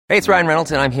Hey, it's Ryan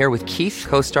Reynolds, and I'm here with Keith,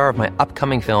 co-star of my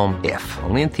upcoming film, If,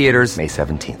 only in theaters May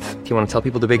 17th. Do you want to tell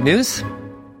people the big news?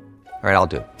 All right, I'll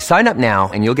do it. Sign up now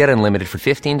and you'll get unlimited for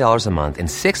 $15 a month and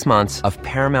 6 months of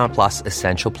Paramount Plus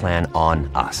Essential Plan on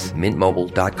us.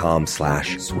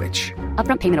 MintMobile.com/switch.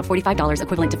 Upfront payment of $45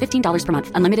 equivalent to $15 per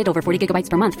month. Unlimited over 40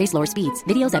 gigabytes per month. Face lower speeds.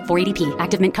 Videos at 480p.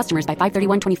 Active Mint customers by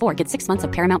 531.24 get 6 months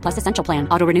of Paramount Plus Essential Plan.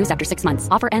 Auto renews after 6 months.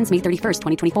 Offer ends May 31st,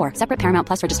 2024. Separate Paramount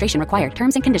Plus registration required.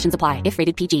 Terms and conditions apply if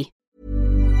rated PG.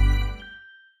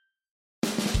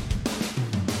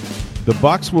 The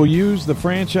Bucs will use the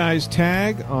franchise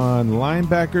tag on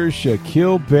linebacker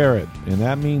Shaquille Barrett, and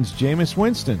that means Jameis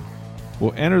Winston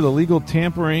will enter the legal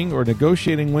tampering or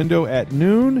negotiating window at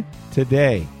noon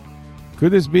today.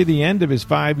 Could this be the end of his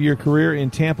 5-year career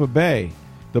in Tampa Bay?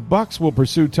 The Bucs will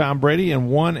pursue Tom Brady, and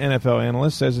one NFL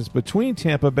analyst says it's between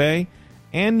Tampa Bay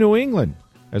and New England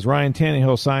as Ryan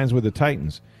Tannehill signs with the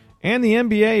Titans. And the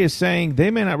NBA is saying they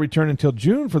may not return until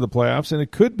June for the playoffs, and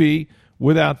it could be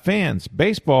without fans.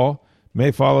 Baseball may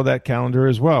follow that calendar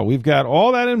as well. We've got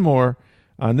all that and more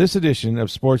on this edition of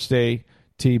Sports Day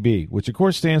TB, which of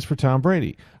course stands for Tom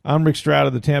Brady. I'm Rick Stroud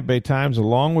of the Tampa Bay Times,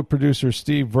 along with producer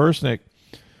Steve Versnick.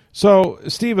 So,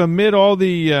 Steve, amid all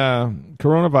the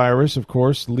coronavirus, of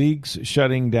course, leagues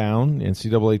shutting down,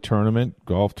 NCAA tournament,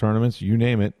 golf tournaments, you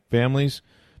name it, families,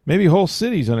 maybe whole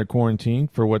cities under quarantine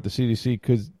for what the CDC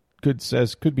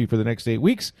could be for the next 8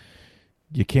 weeks,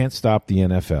 you can't stop the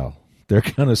NFL. They're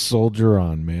going to soldier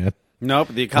on, man. Nope,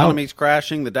 the economy's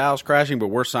crashing, the Dow's crashing, but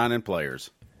we're signing players.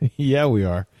 Yeah, we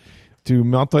are. To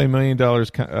multi-million-dollar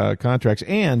contracts,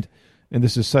 and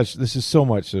this is so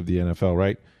much of the NFL,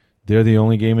 right? They're the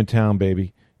only game in town,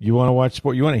 baby. You want to watch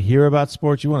sport? You want to hear about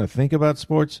sports? You want to think about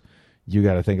sports? You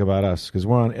got to think about us because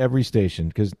we're on every station.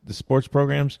 Because the sports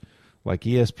programs like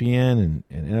ESPN and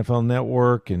NFL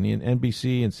Network and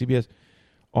NBC and CBS,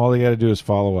 all they got to do is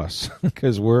follow us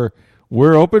because we're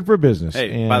open for business.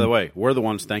 Hey, and, by the way, we're the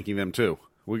ones thanking them too.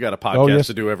 We got a podcast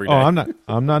to do every day. Oh, I'm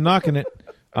not knocking it.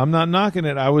 I'm not knocking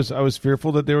it. I was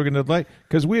fearful that they were going to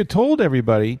because we had told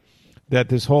everybody that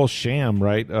this whole sham,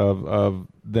 right, of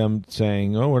them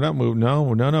saying, "Oh, we're not moving. No,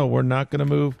 we're not going to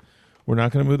move. We're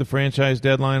not going to move the franchise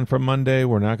deadline from Monday.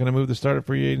 We're not going to move the start of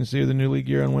free agency of the new league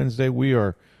year on Wednesday. We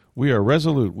are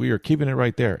resolute. We are keeping it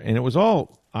right there." And it was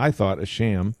all, I thought, a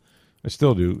sham. I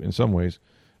still do in some ways.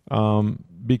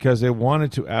 Because they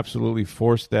wanted to absolutely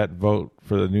force that vote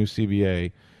for the new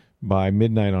CBA by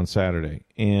midnight on Saturday.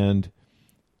 And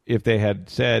if they had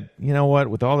said, you know what,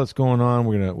 with all that's going on,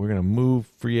 we're gonna move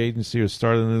free agency or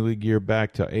start of the new league year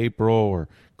back to April or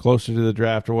closer to the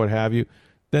draft or what have you,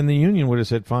 then the union would have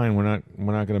said, fine, we're not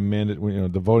going to amend it.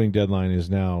 The voting deadline is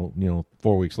now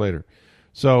 4 weeks later.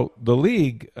 So the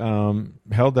league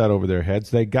held that over their heads.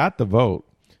 They got the vote.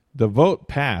 The vote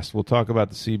passed. We'll talk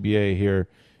about the CBA here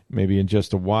maybe in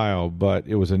just a while, but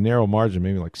it was a narrow margin,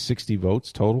 maybe like 60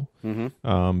 votes total.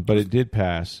 Mm-hmm. But it did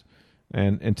pass,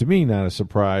 and to me, not a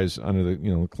surprise under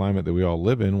the climate that we all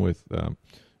live in, with the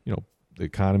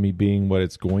economy being what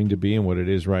it's going to be and what it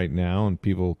is right now, and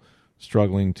people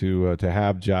struggling to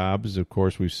have jobs. Of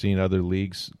course, we've seen other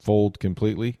leagues fold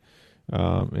completely,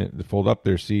 fold up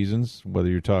their seasons, whether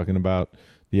you're talking about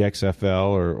the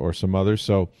XFL or some others.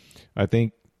 So I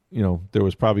think there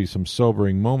was probably some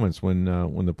sobering moments when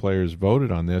the players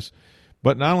voted on this.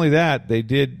 But not only that, they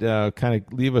did kind of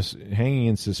leave us hanging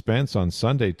in suspense on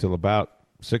Sunday till about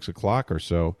 6 o'clock or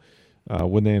so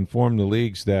when they informed the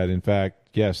leagues that, in fact,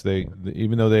 yes,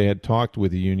 even though they had talked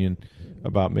with the union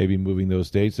about maybe moving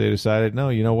those dates, they decided, no,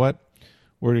 you know what?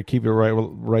 We're going to keep it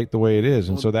right the way it is.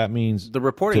 And so that means the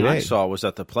reporting today, I saw was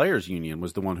that the players' union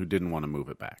was the one who didn't want to move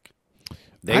it back.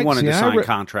 They wanted to sign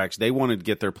contracts. They wanted to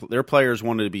get their players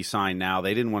wanted to be signed now.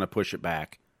 They didn't want to push it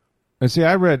back. And see,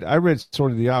 I read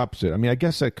sort of the opposite. I mean, I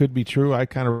guess that could be true. I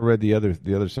kind of read the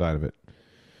other side of it.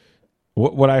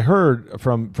 What I heard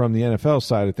from the NFL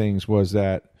side of things was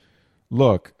that,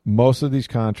 look, most of these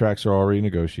contracts are already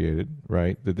negotiated,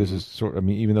 right? That this is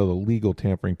even though the legal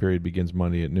tampering period begins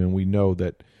Monday at noon, we know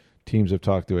that teams have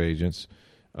talked to agents.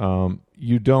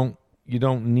 You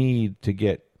don't need to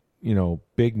get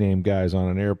big name guys on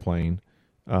an airplane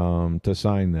to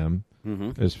sign them.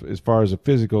 Mm-hmm. As far as the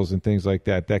physicals and things like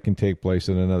that can take place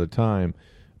at another time.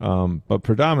 But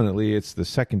predominantly, it's the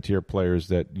second tier players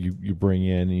that you bring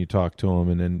in and you talk to them,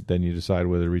 and then you decide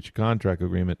whether to reach a contract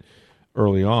agreement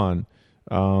early on.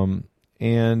 And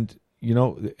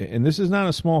this is not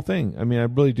a small thing. I mean, I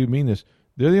really do mean this.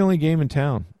 They're the only game in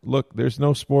town. Look, there's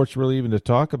no sports really even to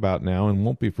talk about now, and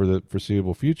won't be for the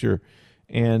foreseeable future.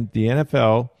 And the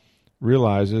NFL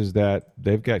realizes that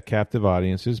they've got captive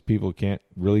audiences. People can't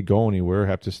really go anywhere,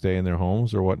 have to stay in their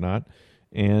homes or whatnot.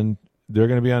 And they're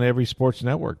going to be on every sports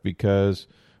network, because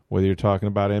whether you're talking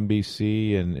about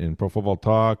NBC and Pro Football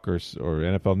Talk or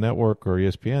NFL Network or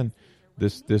ESPN,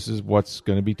 this is what's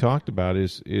going to be talked about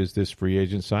is this free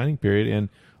agent signing period. And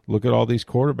look at all these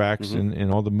quarterbacks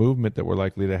and all the movement that we're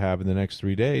likely to have in the next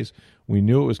 3 days. We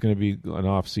knew it was going to be an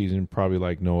off season, probably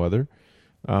like no other,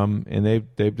 and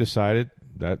they've decided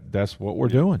that's what we're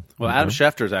doing. Well, Adam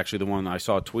Schefter is actually the one I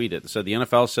saw tweet it. So the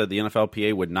NFL said the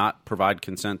NFLPA would not provide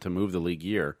consent to move the league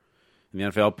year. And the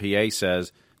NFLPA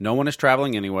says no one is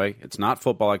traveling anyway. It's not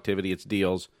football activity. It's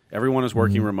deals. Everyone is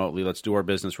working remotely. Let's do our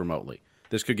business remotely.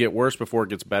 This could get worse before it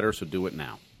gets better, so do it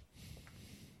now.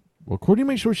 Well, according to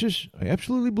my sources, I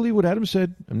absolutely believe what Adam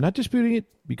said. I'm not disputing it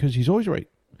because he's always right.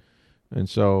 And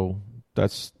so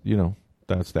that's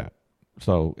that.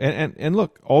 So, and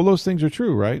look, all those things are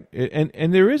true, right?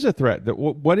 And there is a threat that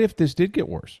what if this did get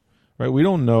worse, right? We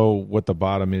don't know what the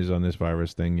bottom is on this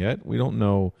virus thing yet. We don't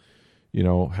know,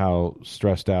 how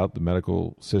stressed out the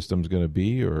medical system's going to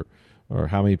be or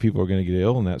how many people are going to get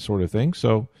ill and that sort of thing.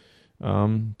 So,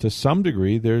 to some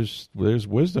degree, there's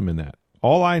wisdom in that.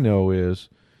 All I know is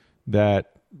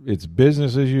that it's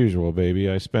business as usual, baby.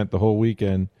 I spent the whole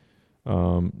weekend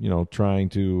trying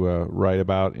to write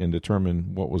about and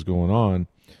determine what was going on.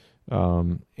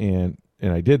 And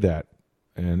I did that.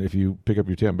 And if you pick up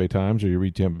your Tampa Bay Times or you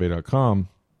read TampaBay.com,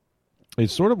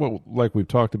 it's sort of like we've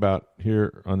talked about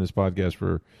here on this podcast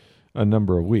for a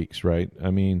number of weeks, right?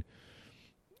 I mean,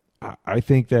 I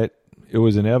think that it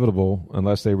was inevitable,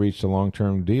 unless they reached a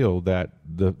long-term deal, that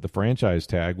the franchise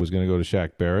tag was going to go to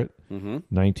Shaq Barrett,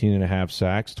 19 and a half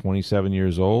sacks, 27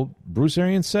 years old. Bruce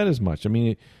Arians said as much. I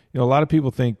mean, a lot of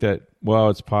people think that, well,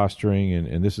 it's posturing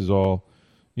and this is all,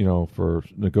 for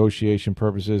negotiation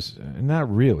purposes.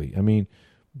 Not really. I mean,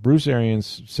 Bruce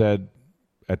Arians said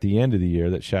at the end of the year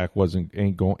that Shaq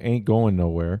ain't going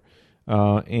nowhere.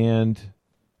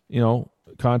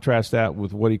 Contrast that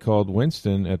with what he called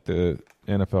Winston at the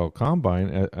NFL Combine,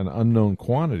 an unknown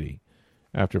quantity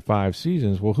after 5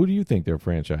 seasons. Well, who do you think they're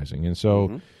franchising? And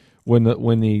so when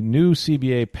the new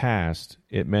CBA passed,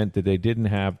 it meant that they didn't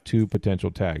have 2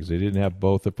 potential tags. They didn't have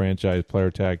both the franchise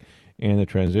player tag and the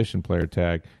transition player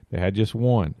tag. They had just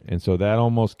one. And so that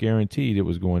almost guaranteed it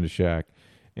was going to Shaq.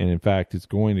 And, in fact, it's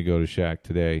going to go to Shaq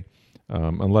today,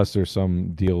 unless there's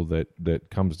some deal that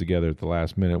comes together at the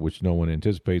last minute, which no one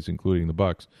anticipates, including the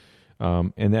Bucs.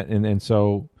 And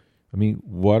so, I mean,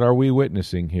 what are we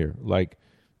witnessing here? Like,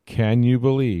 can you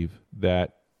believe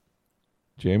that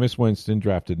Jameis Winston,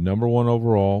 drafted number 1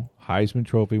 overall, Heisman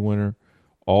Trophy winner,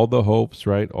 all the hopes,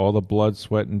 right? All the blood,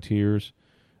 sweat, and tears.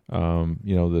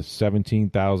 The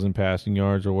 17,000 passing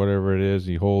yards or whatever it is.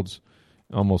 He holds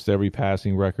almost every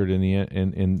passing record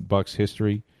in Bucs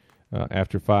history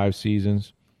after 5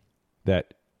 seasons.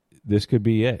 That this could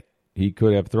be it. He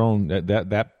could have thrown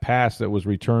that pass that was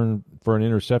returned for an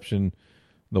interception,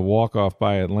 the walk-off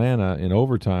by Atlanta in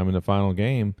overtime in the final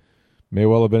game, may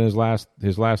well have been his last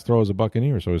throw as a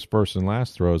Buccaneer. So his first and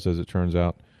last throws, as it turns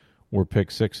out, were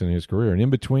pick 6 in his career. And in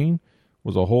between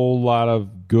was a whole lot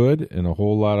of good and a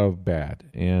whole lot of bad.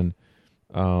 And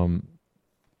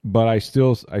but I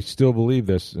still believe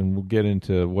this, and we'll get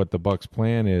into what the Bucs'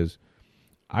 plan is.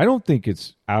 I don't think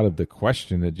it's out of the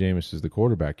question that Jameis is the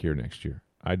quarterback here next year.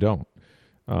 I don't.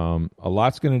 A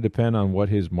lot's going to depend on what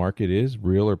his market is,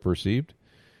 real or perceived.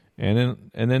 And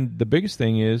then the biggest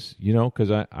thing is, because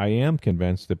I am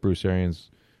convinced that Bruce Arians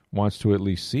wants to at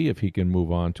least see if he can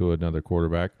move on to another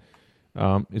quarterback.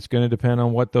 It's going to depend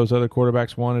on what those other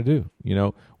quarterbacks want to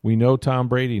do. We know Tom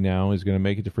Brady now is going to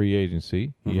make it to free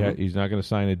agency. He's not going to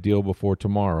sign a deal before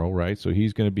tomorrow, right? So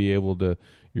he's going to be able to.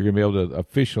 You're going to be able to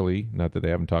officially, not that they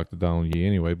haven't talked to Donald Yee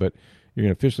anyway, but you're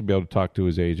going to officially be able to talk to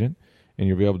his agent, and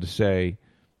you'll be able to say,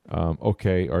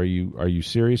 okay, are you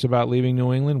serious about leaving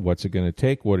New England? What's it going to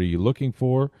take? What are you looking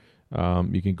for?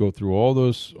 You can go through all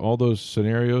those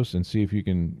scenarios and see if you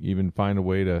can even find a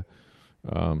way to,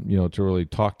 to really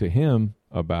talk to him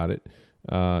about it.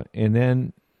 And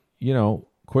then,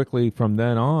 quickly from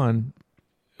then on,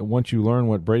 once you learn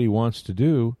what Brady wants to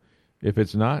do, if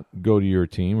it's not go to your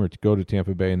team or to go to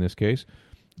Tampa Bay in this case,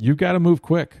 you've got to move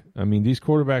quick. I mean, these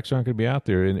quarterbacks aren't going to be out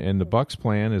there. And the Bucs'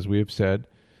 plan, as we have said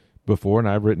before and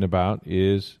I've written about,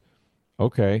 is,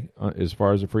 okay, as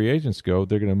far as the free agents go,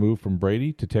 they're going to move from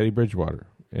Brady to Teddy Bridgewater.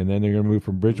 And then they're going to move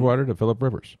from Bridgewater to Phillip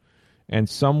Rivers. And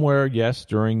somewhere, yes,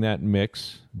 during that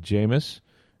mix, Jameis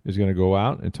is going to go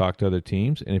out and talk to other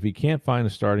teams. And if he can't find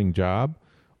a starting job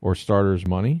or starter's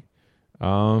money,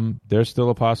 there's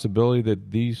still a possibility that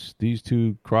these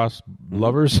two cross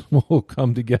lovers will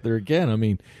come together again. I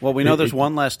mean, well, we know there's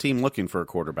one less team looking for a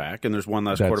quarterback, and there's one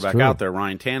less quarterback true. out there.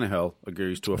 Ryan Tannehill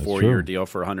agrees to a 4-year deal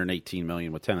for $118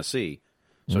 million with Tennessee,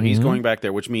 so he's going back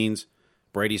there, which means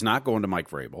Brady's not going to Mike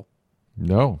Vrabel.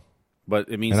 No. But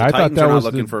it means and the Titans are not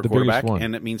looking for a the quarterback, one.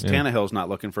 and it means Tannehill's not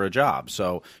looking for a job.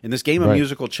 So in this game of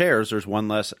musical chairs, there's one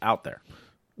less out there.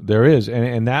 There is,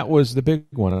 and that was the big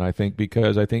one, and I think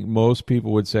because I think most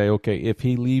people would say, okay, if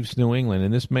he leaves New England,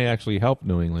 and this may actually help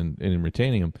New England in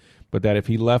retaining him, but that if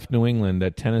he left New England,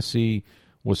 that Tennessee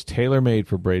was tailor-made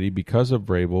for Brady because of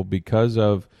Vrabel, because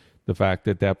of the fact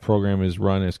that that program is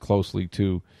run as closely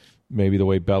to maybe the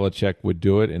way Belichick would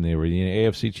do it, and they were in the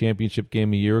AFC Championship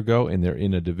game a year ago, and they're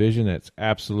in a division that's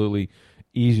absolutely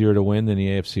easier to win than the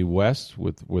AFC West,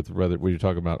 with whether you're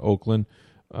talking about Oakland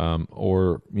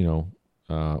or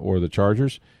the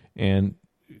Chargers, and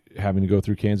having to go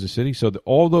through Kansas City. So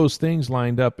all those things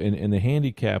lined up, and the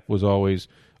handicap was always,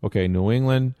 okay, New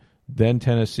England, then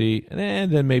Tennessee,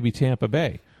 and then maybe Tampa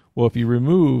Bay. Well, if you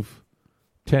remove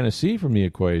Tennessee from the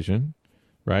equation,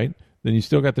 right, then you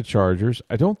still got the Chargers.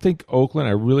 I don't think Oakland,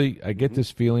 I get this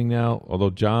feeling now,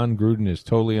 although John Gruden is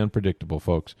totally unpredictable,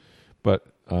 folks, but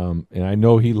and I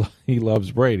know he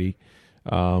loves Brady,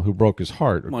 who broke his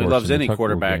heart. Well, he loves any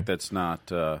quarterback that's not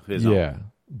his own. Yeah,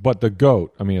 but the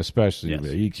GOAT, I mean, especially.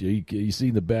 Yes. You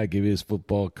seen the back of his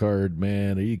football card,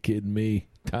 man? Are you kidding me?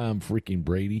 Tom freaking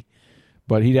Brady.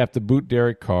 But he'd have to boot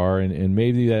Derek Carr, and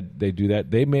maybe that they do that.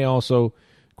 They may also,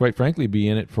 quite frankly, be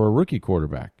in it for a rookie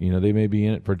quarterback. They may be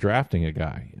in it for drafting a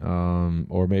guy,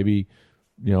 or maybe,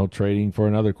 trading for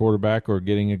another quarterback or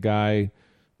getting a guy,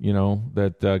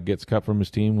 that gets cut from his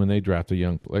team when they draft a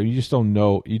young player. You just don't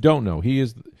know. You don't know.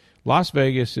 Las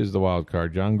Vegas is the wild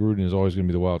card. John Gruden is always going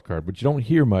to be the wild card, but you don't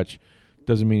hear much.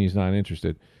 Doesn't mean he's not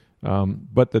interested.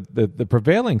 But the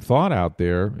prevailing thought out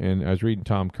there, and I was reading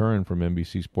Tom Curran from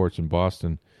NBC Sports in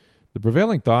Boston, the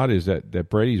prevailing thought is that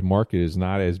Brady's market is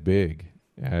not as big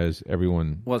as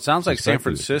everyone. Well, it sounds like San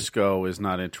Francisco is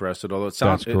not interested, although it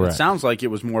sounds like it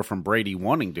was more from Brady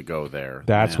wanting to go there.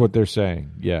 That's what they're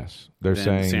saying. Yes, they're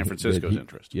saying San Francisco's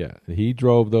interested. Yeah, he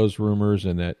drove those rumors,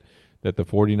 and that the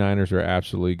 49ers are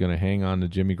absolutely going to hang on to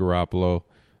Jimmy Garoppolo.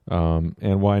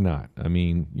 And why not? I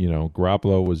mean,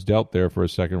 Garoppolo was dealt there for a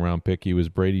second-round pick. He was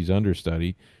Brady's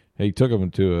understudy. He took him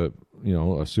to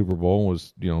a Super Bowl and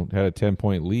was had a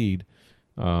 10-point lead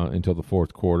until the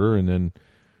fourth quarter, and then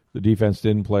the defense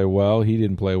didn't play well. He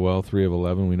didn't play well. 3 of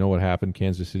 11. We know what happened.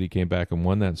 Kansas City came back and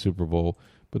won that Super Bowl,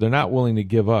 but they're not willing to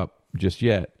give up just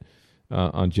yet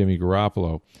on Jimmy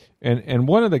Garoppolo. And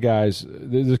one of the guys,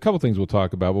 there's a couple things we'll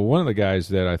talk about, but one of the guys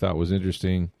that I thought was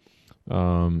interesting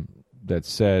that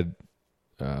said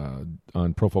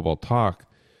on Pro Football Talk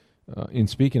in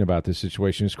speaking about this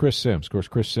situation is Chris Sims. Of course,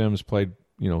 Chris Sims played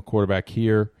quarterback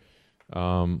here,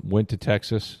 went to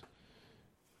Texas.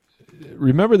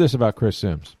 Remember this about Chris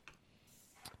Sims.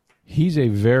 He's a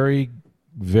very,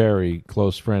 very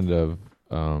close friend of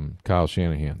Kyle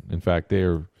Shanahan. In fact,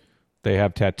 they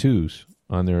have tattoos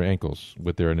on their ankles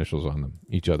with their initials on them,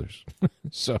 each other's.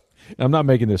 So I'm not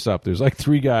making this up. There's like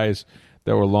 3 guys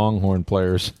that were Longhorn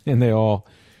players, and they all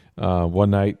one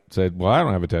night said, "Well, I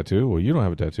don't have a tattoo." "Well, you don't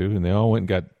have a tattoo," and they all went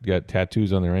and got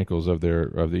tattoos on their ankles of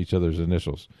each other's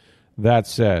initials. That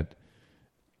said,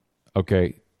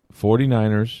 okay,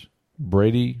 49ers.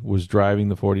 Brady was driving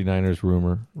the 49ers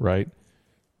rumor, right?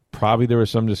 Probably there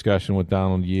was some discussion with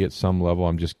Donald Yee at some level,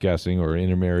 I'm just guessing, or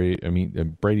intermediate. I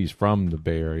mean, Brady's from the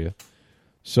Bay Area.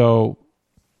 So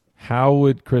how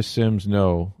would Chris Sims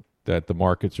know that the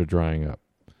markets are drying up?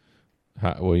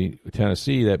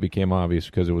 Tennessee, that became obvious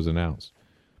because it was announced.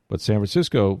 But San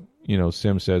Francisco,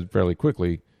 Sims said fairly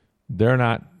quickly, they're in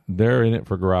it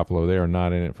for Garoppolo. They are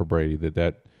not in it for Brady.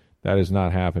 That is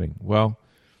not happening. Well,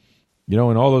 in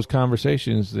all those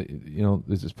conversations,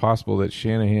 it's possible that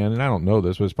Shanahan, and I don't know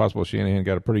this, but it's possible Shanahan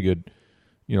got a pretty good,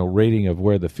 rating of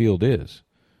where the field is.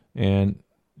 And,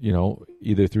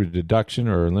 either through deduction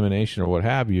or elimination or what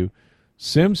have you,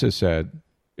 Sims has said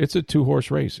it's a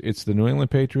 2-horse race. It's the New England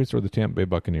Patriots or the Tampa Bay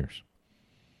Buccaneers.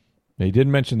 Now, he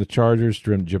didn't mention the Chargers.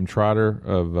 Jim Trotter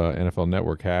of NFL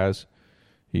Network has.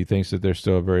 He thinks that they're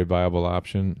still a very viable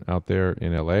option out there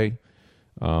in L.A.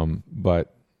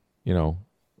 But,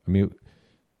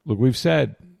 look, we've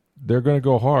said they're going to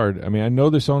go hard. I mean, I know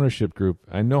this ownership group.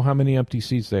 I know how many empty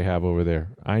seats they have over there.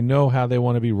 I know how they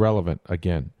want to be relevant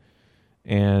again.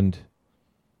 And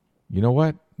you know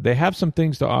what? They have some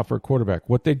things to offer a quarterback.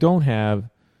 What they don't have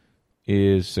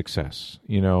is success,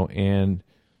 and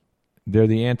they're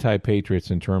the anti-Patriots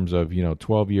in terms of,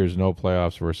 12 years no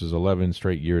playoffs versus 11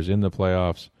 straight years in the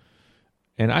playoffs.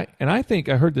 And I think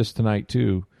I heard this tonight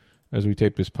too, as we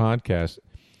tape this podcast,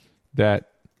 that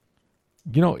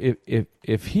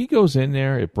if he goes in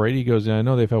there, if Brady goes in, I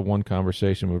know they've had one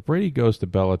conversation, but if Brady goes to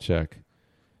Belichick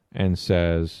and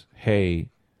says, "Hey,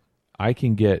 I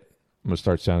can get," I'm going to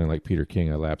start sounding like Peter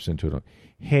King. I lapse into it.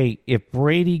 Hey, if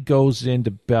Brady goes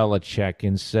into Belichick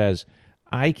and says,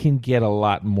 "I can get a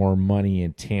lot more money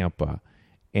in Tampa,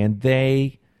 and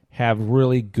they have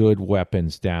really good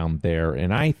weapons down there,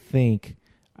 and I think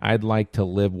I'd like to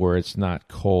live where it's not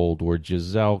cold, where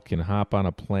Giselle can hop on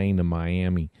a plane to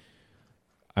Miami."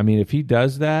 I mean, if he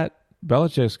does that,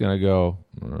 Belichick's going to go,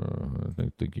 I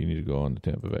think you need to go on to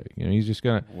Tampa Bay. He's just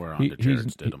going to. We're on to Jared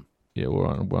Stidham. Yeah, we're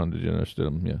on to Jared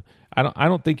Stidham. Yeah, I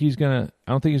don't think he's going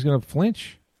to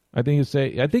flinch. I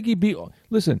think he'd be.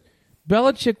 Listen,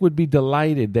 Belichick would be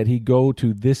delighted that he go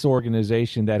to this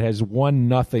organization that has won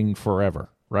nothing forever,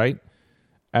 right?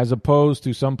 As opposed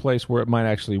to some place where it might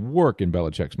actually work in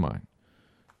Belichick's mind.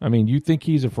 I mean, you think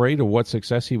he's afraid of what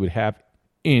success he would have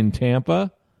in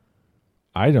Tampa?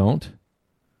 I don't.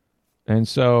 And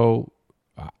so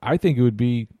I think it would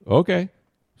be, okay,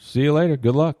 see you later.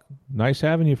 Good luck. Nice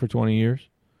having you for 20 years.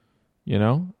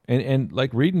 And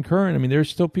like Reed and Curran, I mean, there's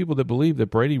still people that believe that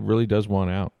Brady really does want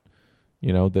out.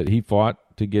 That he fought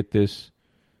to get this,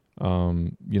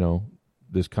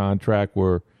 this contract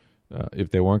where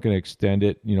if they weren't going to extend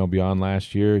it, beyond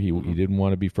last year, he didn't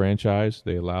want to be franchised.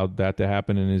 They allowed that to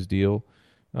happen in his deal,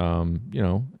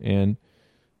 and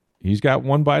he's got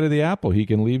one bite of the apple. He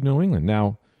can leave New England.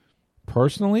 Now,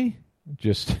 personally,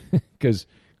 just because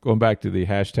going back to the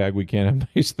hashtag we can't have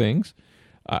nice things,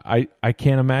 I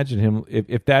can't imagine him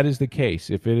if that is the case.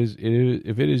 If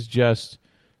it is just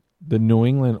the New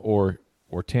England or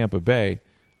Tampa Bay,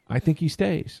 I think he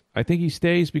stays. I think he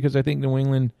stays because I think New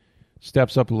England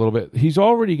steps up a little bit. He's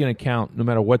already going to count no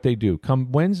matter what they do.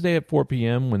 Come Wednesday at 4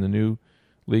 p.m. when the new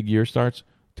league year starts,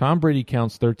 Tom Brady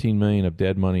counts $13 million of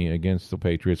dead money against the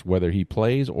Patriots, whether he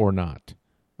plays or not.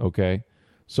 Okay?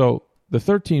 So the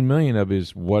 $13 million of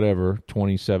his whatever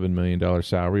 $27 million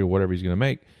salary or whatever he's going to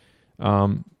make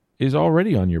is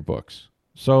already on your books.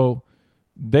 So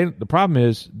the problem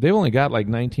is they've only got like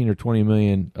 19 or 20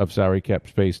 million of salary cap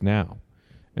space now,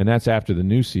 and that's after the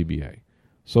new CBA.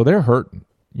 So they're hurting.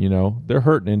 They're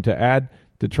hurting, and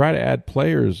to try to add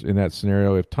players in that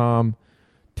scenario, if Tom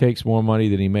takes more money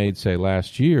than he made, say,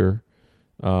 last year,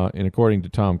 and according to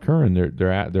Tom Curran,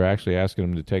 they're actually asking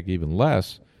him to take even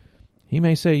less. He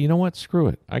may say, you know what, screw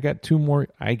it. I got two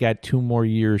more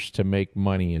years to make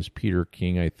money, as Peter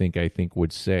King I think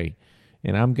would say,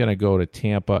 and I'm going to go to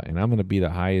Tampa, and I'm going to be the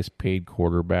highest paid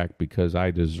quarterback because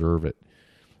I deserve it.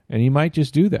 And he might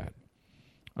just do that,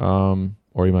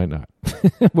 or he might not.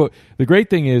 But the great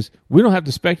thing is we don't have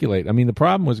to speculate. I mean, the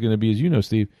problem was going to be, as you know,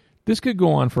 Steve, this could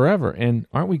go on forever, and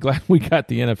aren't we glad we got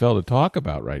the NFL to talk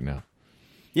about right now?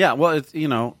 Yeah, well,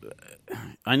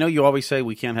 I know you always say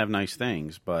we can't have nice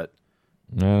things, but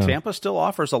Tampa still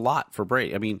offers a lot for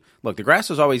Brady. I mean, look, the grass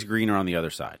is always greener on the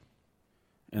other side,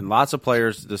 and lots of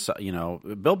players decide.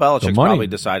 Bill Belichick's probably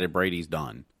decided Brady's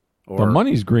done. The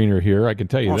money's greener here, I can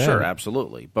tell you that. Sure,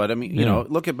 absolutely. But, I mean,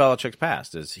 look at Belichick's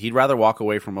past. He'd rather walk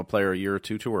away from a player a year or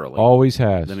two too early. Always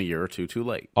has. Than a year or two too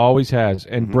late. Always has.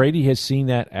 And Brady has seen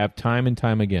that time and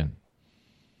time again.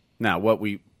 Now, what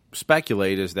we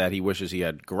speculate is that he wishes he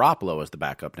had Garoppolo as the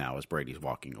backup now as Brady's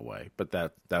walking away. But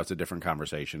that's a different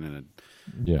conversation,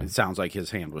 and it sounds like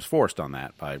his hand was forced on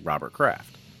that by Robert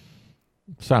Kraft.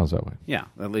 Sounds that way. Yeah,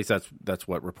 at least that's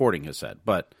what reporting has said.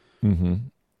 But...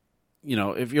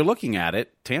 if you're looking at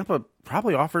it, Tampa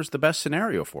probably offers the best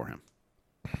scenario for him.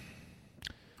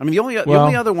 I mean, the only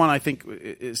other one I think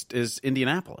is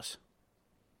Indianapolis.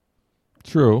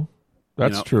 True.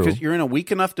 That's true. Because you're in a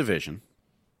weak enough division.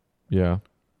 Yeah.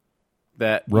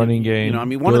 That running game. I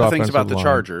mean, one of the things about the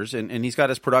Chargers, and he's got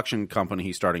his production company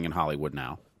he's starting in Hollywood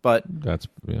now. But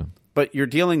But you're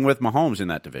dealing with Mahomes in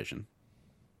that division.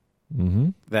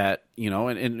 That,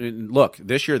 and look,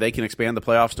 this year they can expand the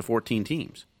playoffs to 14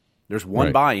 teams. There's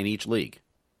one bye in each league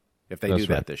if they do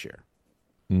that this year.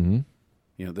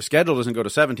 The schedule doesn't go to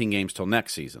 17 games till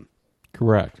next season.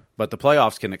 Correct. But the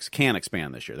playoffs can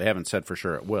expand this year. They haven't said for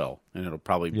sure it will, and it'll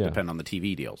probably depend on the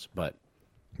TV deals. But,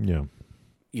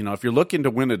 if you're looking to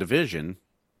win a division,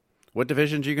 what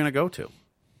divisions are you going to go to?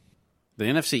 The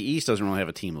NFC East doesn't really have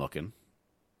a team looking.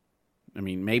 I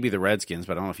mean, maybe the Redskins,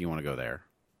 but I don't know if you want to go there.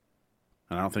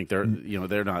 And I don't think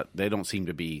they don't seem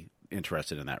to be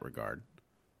interested in that regard.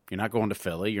 You're not going to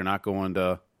Philly. You're not going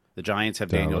to – the Giants have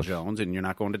Dallas. Daniel Jones, and you're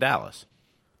not going to Dallas.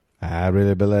 I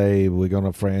really believe we're going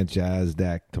to franchise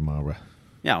Dak tomorrow.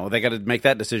 Yeah, well, they got to make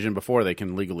that decision before they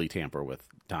can legally tamper with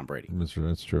Tom Brady.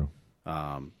 That's true.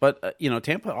 But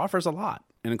Tampa offers a lot,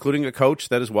 and including a coach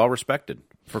that is well respected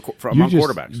among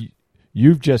quarterbacks.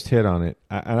 You've just hit on it,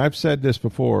 and I've said this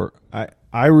before.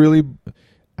 I really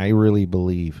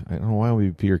believe. I don't know why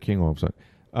we Peter King all of a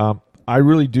sudden. I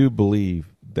really do believe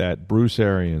that Bruce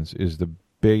Arians is the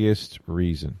biggest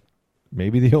reason,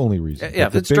 maybe the only reason. Yeah,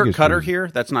 if it's Dirk Cutter here,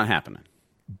 that's not happening.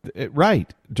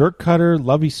 Right, Dirk Cutter,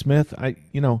 Lovie Smith.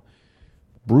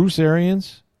 Bruce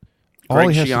Arians. Greg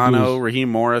Schiano, Raheem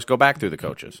Morris. Go back through the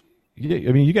coaches. Yeah,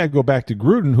 I mean, you got to go back to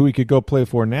Gruden, who he could go play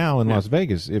for now in Las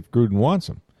Vegas if Gruden wants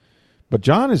him. But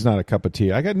John is not a cup of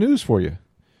tea. I got news for you.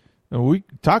 We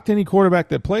talked to any quarterback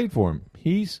that played for him.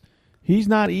 He's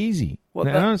not easy. Well,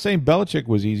 I'm not saying Belichick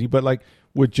was easy, but like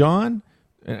with John,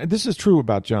 and this is true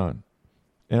about John.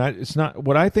 And it's not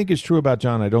what I think is true about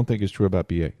John. I don't think is true about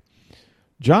BA.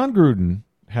 John Gruden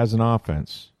has an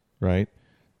offense, right,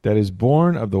 that is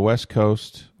born of the West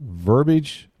Coast,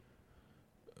 verbiage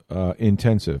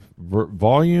intensive,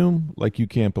 volume like you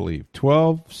can't believe,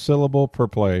 12 syllable per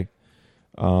play.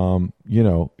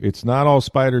 It's not all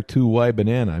Spider 2Y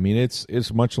banana. I mean,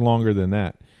 it's much longer than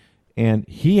that, and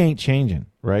he ain't changing,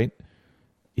 right?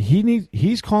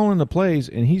 He's calling the plays,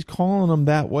 and he's calling them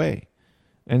that way,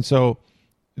 and so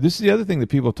this is the other thing that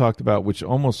people talked about, which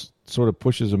almost sort of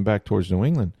pushes them back towards New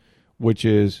England, which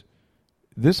is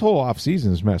this whole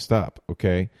offseason is messed up,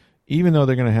 okay? Even though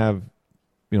they're going to have,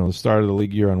 the start of the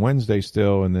league year on Wednesday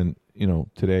still, and then,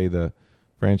 today the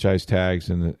franchise tags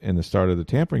and the start of the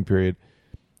tampering period,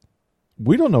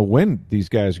 we don't know when these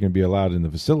guys are going to be allowed in the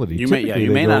facility. You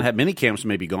may not have mini camps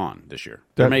may be gone this year.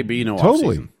 There may be no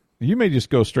offseason. You may just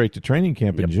go straight to training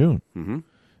camp in June. Mm-hmm.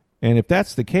 And if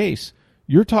that's the case,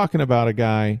 you're talking about a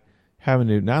guy having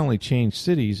to not only change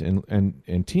cities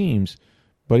and teams,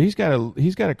 but he's got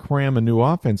to cram a new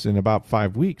offense in about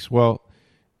 5 weeks. Well,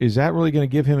 is that really going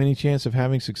to give him any chance of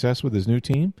having success with his new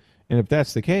team? And if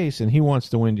that's the case, and he wants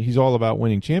to win, he's all about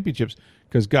winning championships,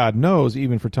 because God knows,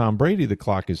 even for Tom Brady, the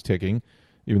clock is ticking,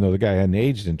 even though the guy hadn't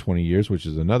aged in 20 years, which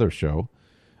is another show.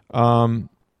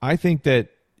 I think that,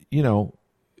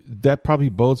 that probably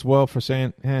bodes well for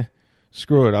saying,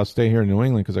 screw it, I'll stay here in New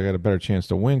England because I got a better chance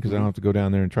to win because I don't have to go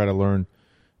down there and try to learn,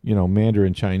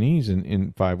 Mandarin Chinese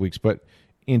in 5 weeks. But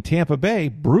in Tampa Bay,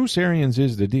 Bruce Arians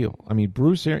is the deal. I mean,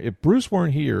 if Bruce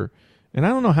weren't here, and I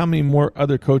don't know how many more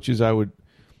other coaches I would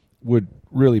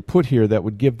really put here that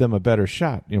would give them a better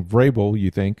shot. Vrabel,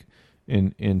 you think,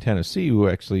 in Tennessee, who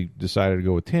actually decided to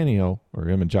go with Tannehill, or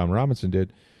him and John Robinson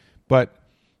did. But,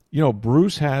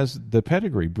 Bruce has the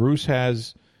pedigree.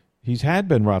 He's had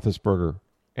Ben Roethlisberger,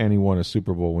 and he won a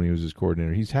Super Bowl when he was his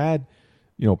coordinator. He's had,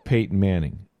 Peyton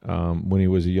Manning when he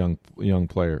was a young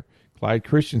player. Clyde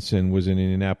Christensen was in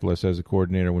Indianapolis as a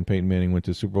coordinator when Peyton Manning went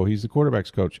to the Super Bowl. He's the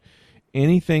quarterback's coach.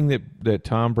 Anything that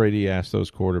Tom Brady asked those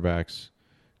quarterbacks,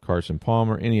 Carson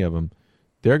Palmer, any of them,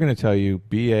 they're going to tell you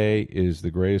B.A. is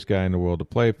the greatest guy in the world to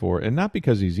play for, and not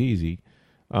because he's easy,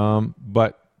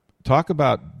 but talk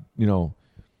about,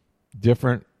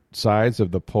 different sides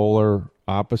of the polar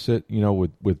opposite,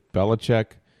 with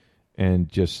Belichick and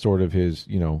just sort of his,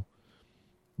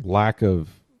 lack of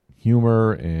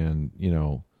humor and,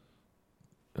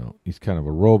 he's kind of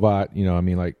a robot,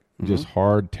 just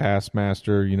hard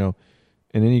taskmaster, and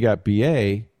then you got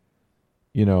B.A.,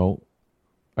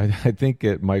 I think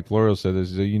Mike Florio said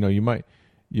this, he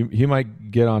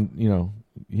might get on,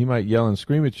 he might yell and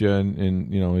scream at you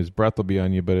and his breath will be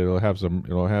on you, but it'll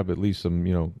have at least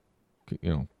some,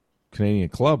 Canadian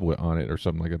club on it or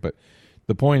something like that. But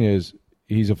the point is,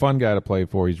 he's a fun guy to play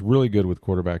for. He's really good with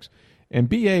quarterbacks. And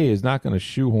B.A. is not going to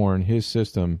shoehorn his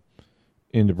system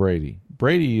into Brady.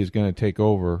 Brady is going to take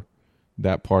over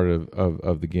that part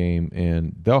of the game,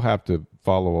 and they'll have to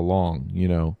follow along,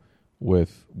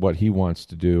 with what he wants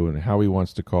to do and how he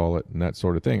wants to call it and that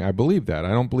sort of thing. I believe that.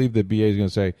 I don't believe that B.A. is going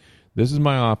to say, this is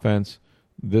my offense.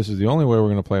 This is the only way we're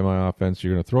going to play my offense.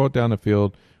 You're going to throw it down the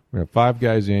field. We're going to have 5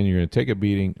 guys in. You're going to take a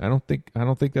beating. I don't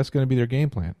think that's going to be their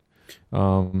game plan.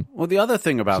 Well, the other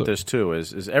thing about this, too,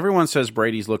 is everyone says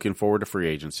Brady's looking forward to free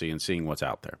agency and seeing what's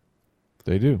out there.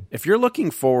 They do. If you're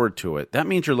looking forward to it, that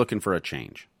means you're looking for a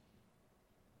change.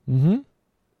 Mm-hmm.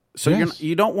 So yes.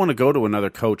 you don't want to go to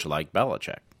another coach like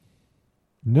Belichick.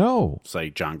 No. Say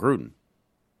John Gruden.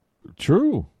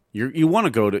 True. You want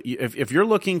to go to if you're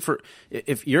looking for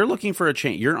a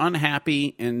change, you're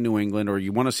unhappy in New England, or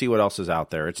you want to see what else is out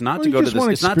there. It's not to go to this.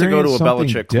 It's not to go to a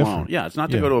Belichick clone. Yeah, it's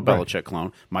not to go to a Belichick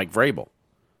clone, Mike Vrabel,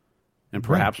 and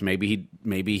perhaps maybe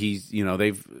he's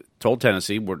they've told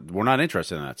Tennessee we're not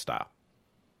interested in that style.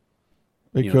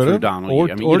 They you know, could through have, Donald. or,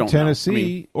 I mean, or you don't Tennessee, know. I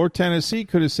mean, or Tennessee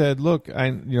could have said, "Look,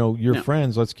 you're Yeah.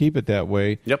 friends. Let's keep it that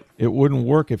way." Yep. It wouldn't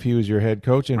work if he was your head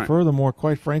coach. And Right. furthermore,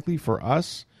 quite frankly, for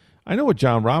us, I know what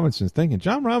John Robinson's thinking.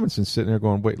 John Robinson's sitting there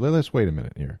going, "Wait, let's wait a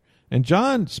minute here." And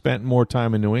John spent more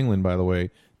time in New England, by the way,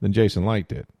 than Jason Light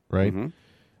did, right? Mm-hmm.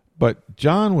 But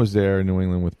John was there in New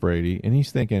England with Brady, and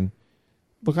he's thinking,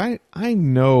 "Look, I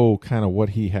know kind of what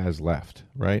he has left,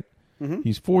 right? Mm-hmm.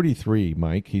 He's 43,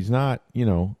 Mike. He's not,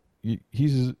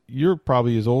 you're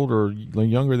probably as old or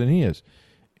younger than he is."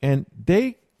 And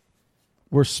they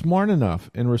were smart enough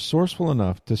and resourceful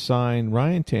enough to sign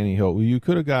Ryan Tannehill, who you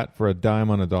could have got for a dime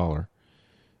on a dollar,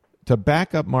 to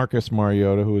back up Marcus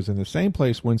Mariota, who was in the same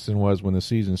place Winston was when the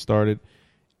season started,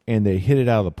 and they hit it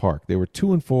out of the park. They were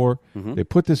 2-4. Mm-hmm. They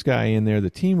put this guy in there. The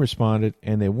team responded,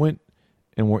 and they went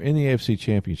and were in the AFC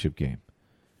Championship game.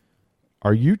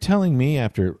 Are you telling me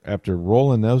after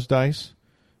rolling those dice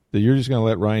that you're just going to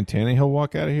let Ryan Tannehill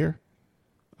walk out of here?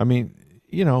 I mean,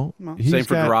 he's same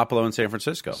for got, Garoppolo in San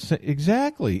Francisco.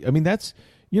 Exactly. I mean, that's,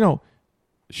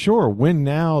 sure, win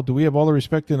now. Do we have all the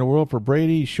respect in the world for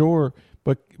Brady? Sure.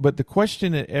 But the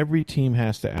question that every team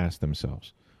has to ask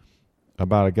themselves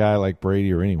about a guy like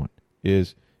Brady or anyone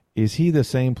is he the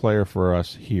same player for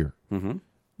us here?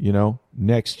 Mm-hmm.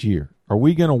 Next year. Are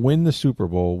we going to win the Super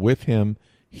Bowl with him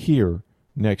here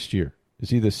next year?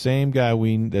 Is he the same guy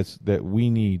that we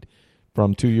need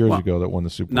from 2 years ago that won the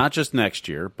Super Bowl? Not just next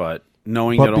year, but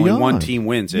knowing that only one team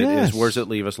wins it is where does it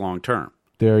leave us long term?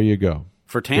 There you go.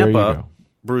 For Tampa,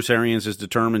 Bruce Arians is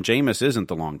determined Jameis isn't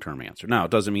the long-term answer. Now,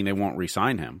 it doesn't mean they won't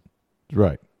re-sign him.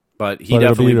 Right. But he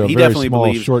definitely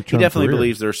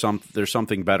believes there's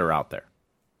something better out there.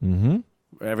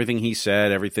 Mm-hmm. Everything he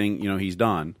said, everything he's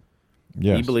done,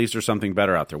 he believes there's something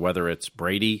better out there, whether it's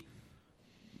Brady,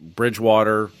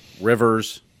 Bridgewater,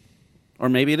 Rivers, or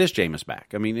maybe it is Jameis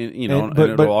back. I mean,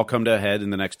 it'll all come to a head in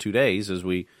the next 2 days as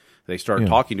they start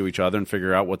talking to each other and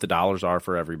figure out what the dollars are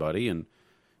for everybody and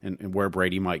where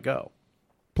Brady might go.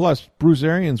 Plus, Bruce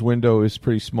Arians' window is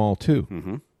pretty small, too.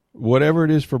 Mm-hmm. Whatever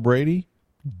it is for Brady,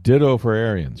 ditto for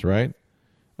Arians, right?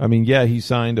 I mean, he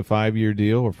signed a 5-year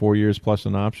deal or 4 years plus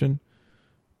an option,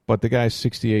 but the guy's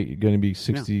 68, going to be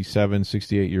 67,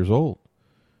 68 years old,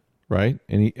 right?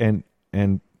 And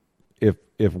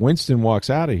if Winston walks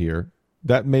out of here,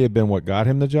 that may have been what got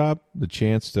him the job, the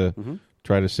chance to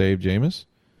try to save Jameis.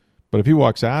 But if he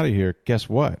walks out of here, guess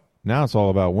what? Now it's all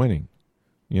about winning.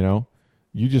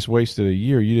 You just wasted a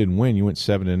year. You didn't win. You went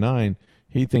 7-9.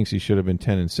 He thinks he should have been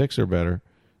 10-6 or better.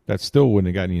 That still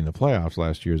wouldn't have gotten you in the playoffs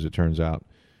last year, as it turns out.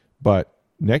 But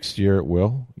next year it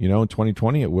will. In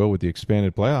 2020 it will with the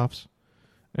expanded playoffs.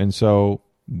 And so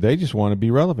they just want to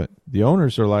be relevant. The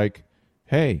owners are like,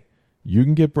 hey, you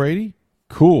can get Brady?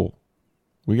 Cool.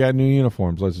 We got new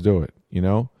uniforms. Let's do it.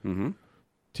 Mm-hmm.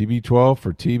 TB12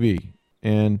 for TB.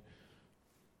 And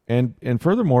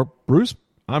furthermore, Bruce,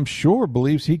 I'm sure,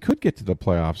 believes he could get to the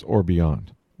playoffs or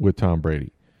beyond with Tom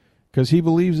Brady because he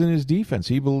believes in his defense.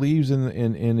 He believes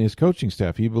in his coaching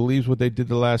staff. He believes what they did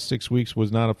the last 6 weeks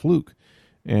was not a fluke.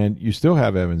 And you still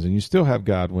have Evans and you still have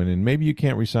Godwin, and maybe you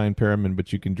can't re-sign Perriman,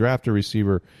 but you can draft a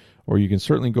receiver, or you can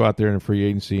certainly go out there in a free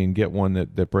agency and get one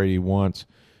that Brady wants.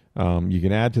 You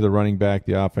can add to the running back,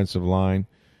 the offensive line.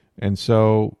 And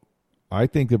so I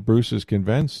think that Bruce is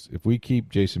convinced if we keep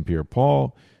Jason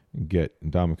Pierre-Paul and get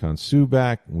Ndamukong Suh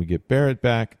back, and we get Barrett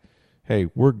back, hey,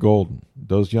 we're golden.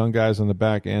 Those young guys on the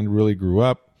back end really grew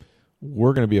up.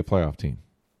 We're going to be a playoff team.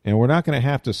 And we're not going to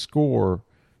have to score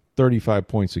 35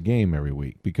 points a game every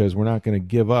week because we're not going to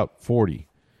give up 40,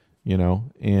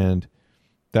 and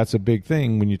that's a big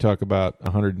thing when you talk about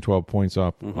 112 points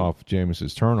off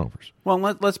Jameis's turnovers. Well,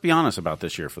 let's be honest about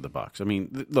this year for the Bucs. I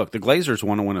mean, look, the Glazers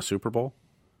want to win a Super Bowl,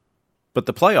 but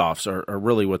the playoffs are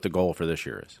really what the goal for this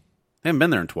year is. They haven't been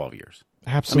there in 12 years.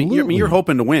 Absolutely. I mean, you're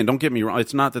hoping to win. Don't get me wrong.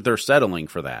 It's not that they're settling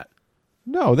for that.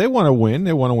 No, they want to win.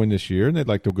 They want to win this year, and they'd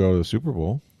like to go to the Super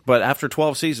Bowl. But after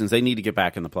 12 seasons, they need to get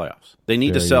back in the playoffs. They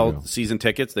need to sell season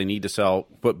tickets. They need to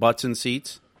put butts in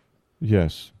seats.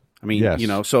 Yes. I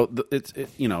mean, so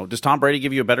does Tom Brady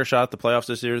give you a better shot at the playoffs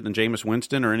this year than Jameis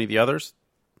Winston or any of the others?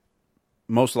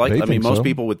 Most likely. Most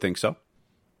people would think so.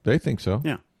 They think so.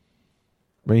 Yeah.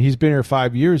 I mean, he's been here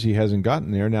 5 years. He hasn't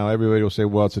gotten there. Now everybody will say,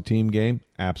 well, it's a team game.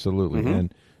 Absolutely. Mm-hmm.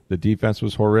 And the defense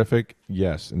was horrific.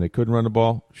 Yes. And they couldn't run the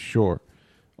ball. Sure.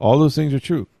 All those things are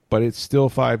true. But it's still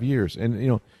 5 years.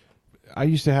 And, I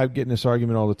used to get in this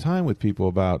argument all the time with people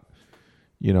about,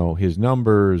 his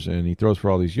numbers, and he throws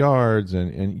for all these yards.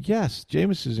 And yes,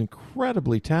 Jameis is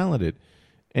incredibly talented.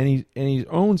 And he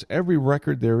owns every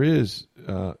record there is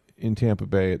in Tampa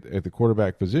Bay at the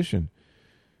quarterback position.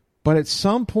 But at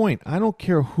some point, I don't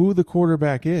care who the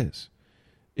quarterback is,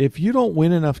 if you don't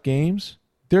win enough games,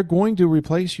 they're going to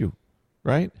replace you,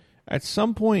 right? At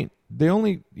some point, they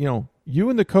only, you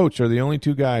and the coach are the only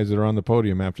two guys that are on the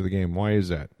podium after the game. Why is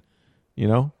that?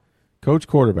 Coach,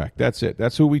 quarterback, that's it.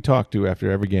 That's who we talk to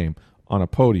after every game on a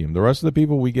podium. The rest of the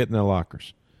people we get in their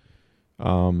lockers.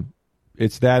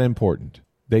 It's that important.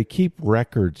 They keep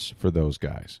records for those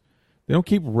guys. They don't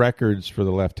keep records for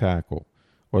the left tackle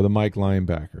or the Mike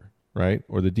linebacker, right?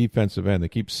 Or the defensive end. They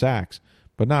keep sacks,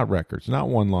 but not records, not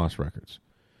one-loss records.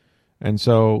 And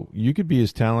so you could be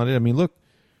as talented. I mean, look,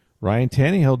 Ryan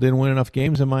Tannehill didn't win enough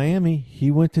games in Miami. He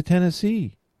went to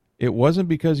Tennessee. It wasn't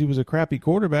because he was a crappy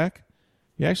quarterback.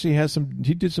 He actually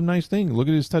he did some nice things. Look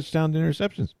at his touchdown to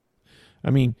interceptions.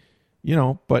 I mean,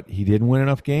 but he didn't win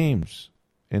enough games,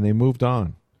 and they moved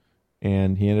on.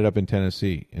 And he ended up in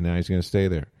Tennessee, and now he's going to stay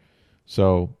there.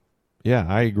 So, yeah,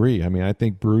 I agree. I mean, I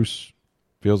think Bruce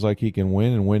feels like he can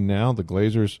win and win now. The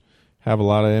Glazers have a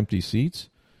lot of empty seats,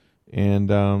 and,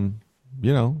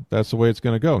 that's the way it's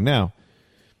going to go. Now,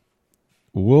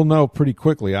 we'll know pretty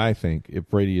quickly, I think, if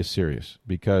Brady is serious,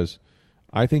 because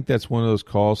I think that's one of those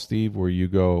calls, Steve, where you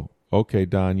go, okay,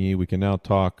 Don Yee, we can now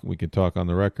talk. We can talk on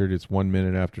the record. It's 1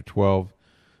 minute after 12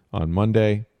 on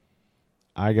Monday.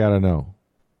 I got to know,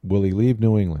 will he leave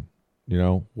New England?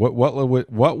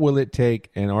 What will it take,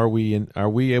 and are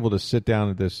we able to sit down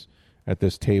at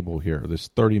this table here, this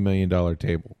 $30 million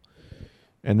table?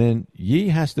 And then Yee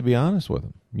has to be honest with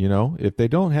him. If they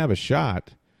don't have a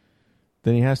shot,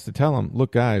 then he has to tell them,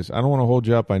 look, guys, I don't want to hold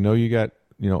you up. I know you got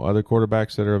other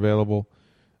quarterbacks that are available.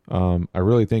 I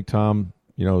really think Tom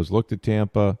has looked at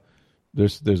Tampa.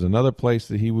 There's another place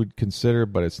that he would consider,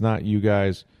 but it's not you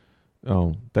guys.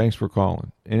 Oh, thanks for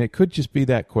calling. And it could just be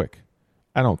that quick.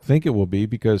 I don't think it will be,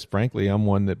 because, frankly, I'm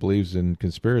one that believes in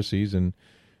conspiracies, and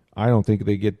I don't think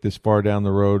they get this far down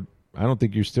the road. I don't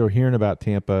think you're still hearing about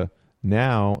Tampa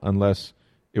now unless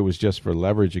it was just for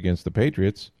leverage against the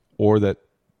Patriots, or that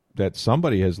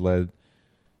somebody has led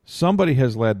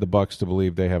the Bucs to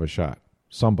believe they have a shot.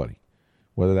 Somebody.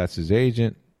 Whether that's his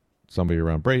agent, somebody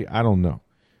around Brady, I don't know.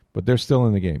 But they're still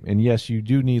in the game. And, yes, you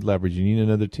do need leverage. You need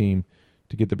another team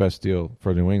to get the best deal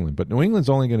for New England. But New England's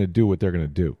only going to do what they're going to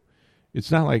do.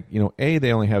 It's not like, A,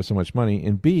 they only have so much money,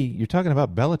 and B, you're talking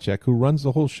about Belichick, who runs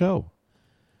the whole show.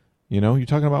 You're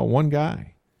talking about one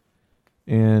guy.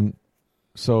 And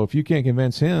so if you can't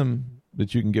convince him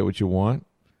that you can get what you want,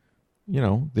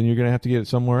 then you're going to have to get it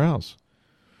somewhere else.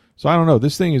 So I don't know.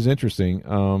 This thing is interesting.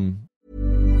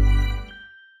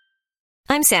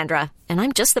 I'm Sandra, and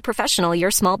I'm just the professional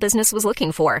your small business was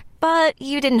looking for. But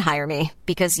you didn't hire me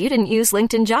because you didn't use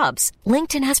LinkedIn Jobs.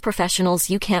 LinkedIn has professionals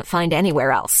you can't find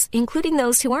anywhere else, including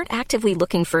those who aren't actively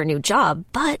looking for a new job,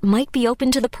 but might be open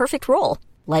to the perfect role,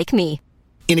 like me.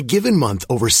 In a given month,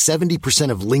 over 70%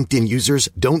 of LinkedIn users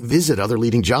don't visit other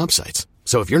leading job sites.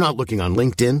 So if you're not looking on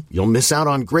LinkedIn, you'll miss out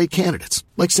on great candidates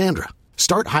like Sandra.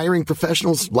 Start hiring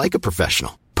professionals like a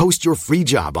professional. Post your free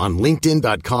job on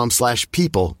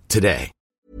linkedin.com/people today.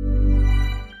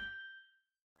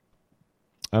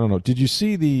 I don't know. Did you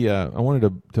see the? I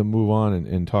wanted to move on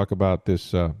and talk about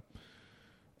this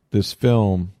this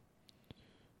film.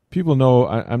 People know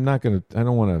I'm not going to. I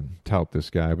don't want to tout this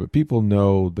guy, but people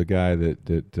know the guy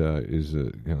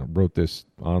that wrote this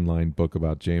online book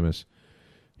about Jameis.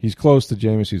 He's close to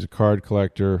Jameis. He's a card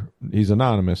collector. He's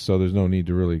anonymous, so there's no need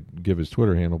to really give his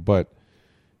Twitter handle. But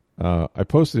I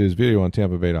posted his video on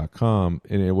TampaBay.com,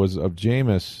 and it was of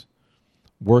Jameis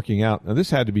working out. Now, this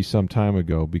had to be some time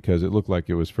ago because it looked like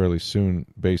it was fairly soon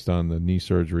based on the knee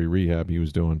surgery rehab he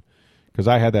was doing. Because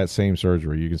I had that same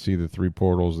surgery. You can see the three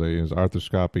portals. His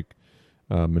arthroscopic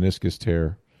meniscus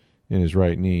tear in his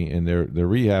right knee, and they're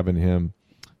rehabbing him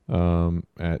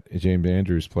at James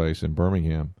Andrews' place in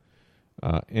Birmingham.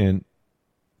 And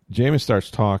Jameis starts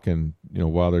talking,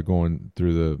 while they're going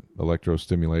through the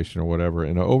electrostimulation or whatever,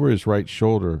 and over his right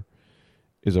shoulder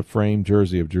is a framed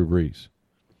jersey of Drew Brees.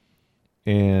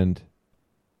 And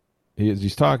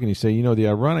he's talking, he's saying, the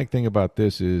ironic thing about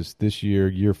this is this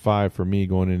year 5 for me,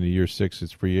 going into year 6,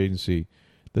 it's free agency.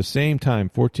 The same time,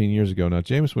 14 years ago, now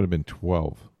Jameis would have been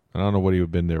 12. I don't know what he would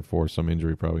have been there for, some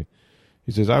injury probably.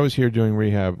 He says, I was here doing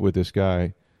rehab with this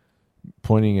guy,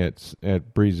 pointing at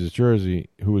Brees' jersey,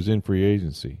 who was in free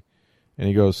agency. And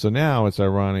he goes, so now it's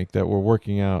ironic that we're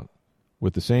working out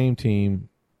with the same team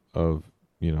of,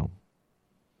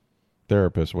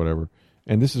 therapists, whatever.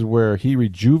 And this is where he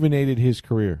rejuvenated his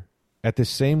career at the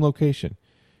same location.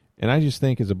 And I just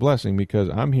think it's a blessing because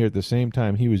I'm here at the same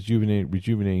time he was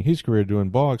rejuvenating his career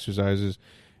doing ball exercises,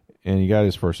 and he got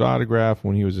his first autograph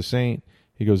when he was a Saint.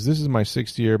 He goes, this is my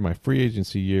 6th year, my free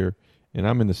agency year, and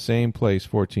I'm in the same place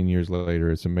 14 years later.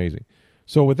 It's amazing.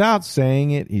 So without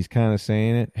saying it, he's kind of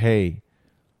saying it. Hey,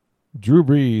 Drew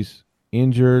Brees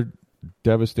injured,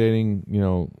 devastating,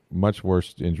 much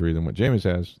worse injury than what Jameis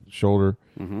has, shoulder.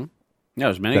 Mm-hmm. Yeah,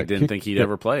 there's many didn't think he'd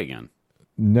ever play again.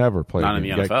 Never played. Not in the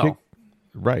NFL.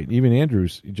 Right. Even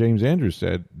James Andrews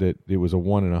said that it was a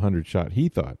 1 in 100 shot, he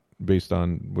thought, based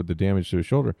on with the damage to his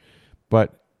shoulder.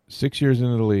 But 6 years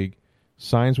into the league,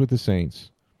 signs with the Saints,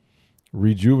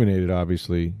 rejuvenated,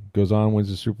 obviously, goes on, wins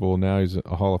the Super Bowl. Now he's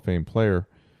a Hall of Fame player,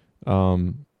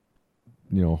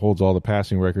 holds all the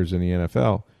passing records in the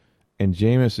NFL. And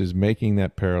Jameis is making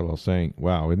that parallel, saying,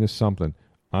 wow, isn't this something?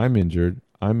 I'm injured.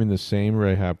 I'm in the same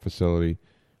rehab facility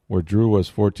where Drew was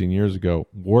 14 years ago.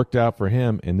 Worked out for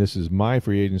him, and this is my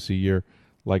free agency year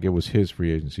like it was his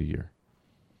free agency year.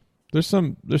 There's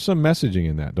some messaging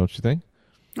in that, don't you think?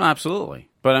 Oh, absolutely.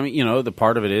 But, I mean, the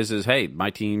part of it is, hey, my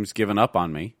team's given up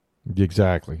on me.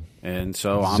 Exactly. And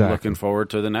so I'm looking forward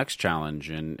to the next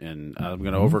challenge, and I'm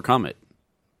going to overcome it.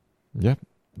 Yep.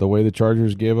 The way the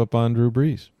Chargers gave up on Drew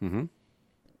Brees. Mm-hmm.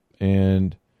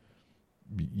 And,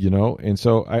 and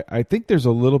so I think there's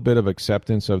a little bit of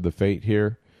acceptance of the fate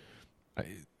here.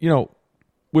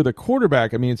 With a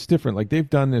quarterback, I mean, it's different. Like, they've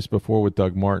done this before with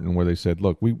Doug Martin where they said,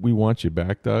 look, we want you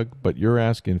back, Doug, but you're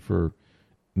asking for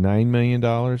 $9 million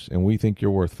and we think you're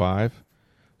worth $5 million.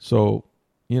 So,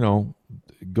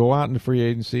 go out into free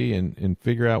agency and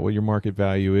figure out what your market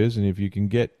value is. And if you can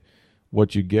get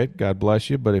what you get, God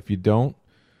bless you. But if you don't,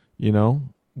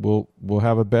 we'll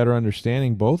have a better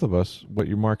understanding, both of us, what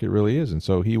your market really is. And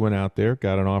so he went out there,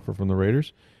 got an offer from the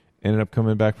Raiders, ended up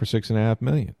coming back for $6.5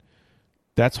 million.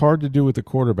 That's hard to do with the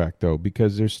quarterback, though,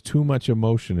 because there's too much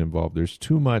emotion involved. There's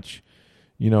too much,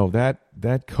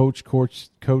 that coach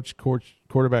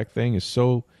quarterback thing is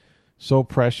so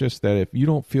precious that if you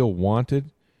don't feel wanted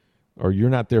or you're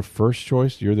not their first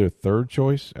choice, you're their third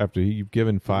choice after you've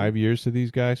given 5 years to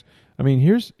these guys. I mean,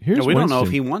 here's we Winston. don't know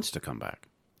if he wants to come back.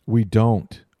 We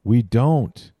don't.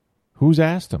 Who's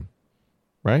asked him,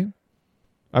 right?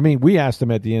 I mean, we asked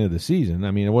him at the end of the season.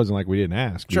 I mean, it wasn't like we didn't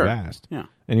ask. Sure. We asked. Yeah.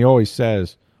 And he always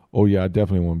says, oh, yeah, I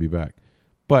definitely want to be back.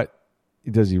 But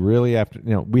does he really have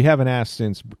to? We haven't asked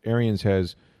since Arians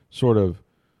has sort of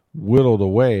whittled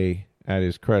away at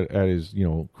his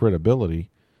credibility.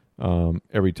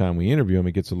 Every time we interview him,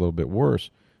 it gets a little bit worse.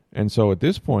 And so at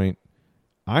this point,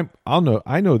 I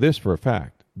know this for a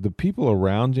fact. The people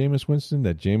around Jameis Winston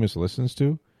that Jameis listens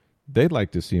to, they'd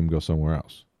like to see him go somewhere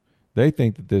else. They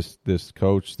think that this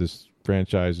coach, this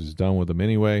franchise is done with him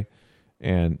anyway.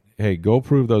 And hey, go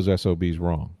prove those SOBs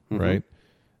wrong, right?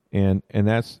 And he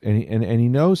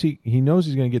knows he's going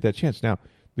to get that chance. Now,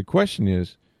 the question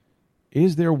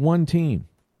is there one team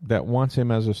that wants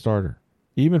him as a starter,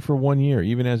 even for 1 year,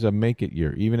 even as a make it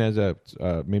year, even as a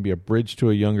maybe a bridge to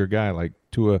a younger guy like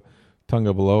Tua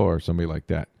Tagovailoa or somebody like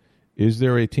that? Is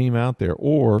there a team out there,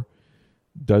 or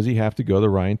does he have to go the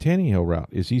Ryan Tannehill route?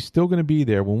 Is he still going to be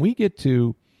there when we get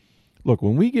to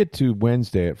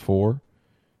Wednesday at 4?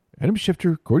 Adam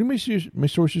Schefter, according to my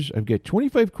sources, I've got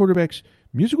 25 quarterbacks,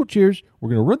 musical chairs. We're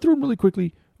going to run through them really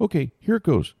quickly. Okay, here it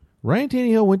goes. Ryan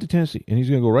Tannehill went to Tennessee, and he's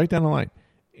going to go right down the line.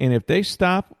 And if they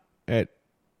stop at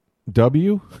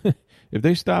W, if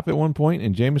they stop at one point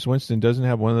and Jameis Winston doesn't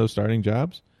have one of those starting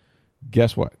jobs,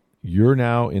 guess what? You're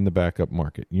now in the backup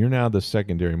market. You're now the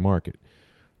secondary market.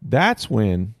 That's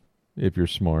when, if you're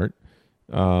smart,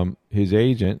 his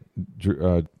agent,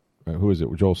 who is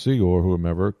it, Joel Siegel or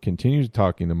whomever, continues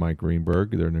talking to Mike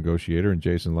Greenberg, their negotiator, and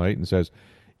Jason Light, and says,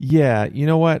 yeah, you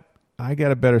know what? I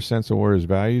got a better sense of where his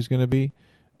value is going to be,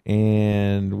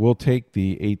 and we'll take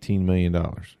the $18 million,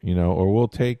 or we'll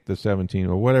take the 17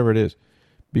 or whatever it is,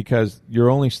 because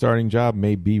your only starting job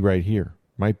may be right here.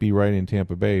 Might be right in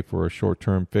Tampa Bay for a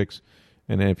short-term fix,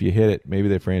 and then if you hit it, maybe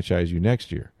they franchise you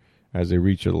next year as they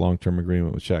reach a long-term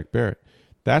agreement with Shaq Barrett.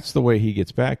 That's the way he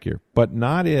gets back here, but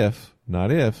not if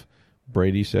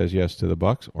Brady says yes to the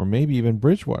Bucs, or maybe even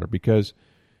Bridgewater, because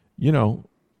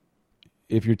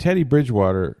if you're Teddy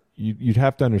Bridgewater, you'd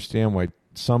have to understand why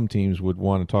some teams would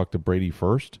want to talk to Brady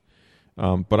first.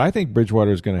 But I think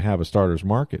Bridgewater is going to have a starter's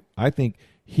market. I think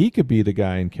he could be the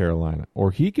guy in Carolina,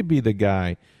 or he could be the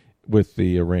guy with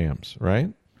the Rams,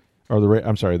 right? Or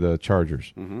the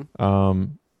Chargers. Mm-hmm.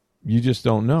 You just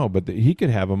don't know, but he could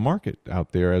have a market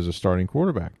out there as a starting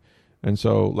quarterback. And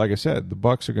so, like I said, the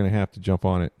Bucs are going to have to jump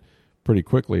on it pretty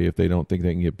quickly if they don't think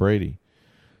they can get Brady.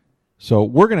 So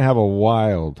we're going to have a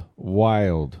wild,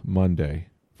 wild Monday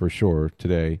for sure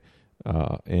today,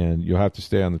 and you'll have to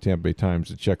stay on the Tampa Bay Times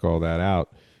to check all that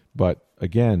out. But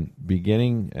again,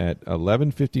 beginning at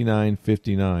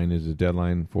 11:59:59 is the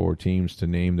deadline for teams to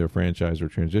name their franchise or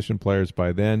transition players.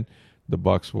 By then, the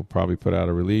Bucs will probably put out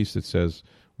a release that says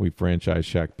we franchise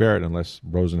Shaq Barrett unless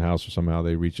Rosenhaus or somehow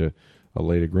they reach a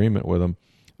late agreement with him.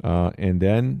 And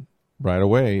then right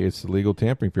away, it's the legal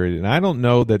tampering period. And I don't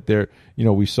know that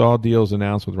we saw deals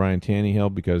announced with Ryan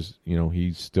Tannehill because,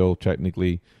 he's still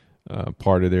technically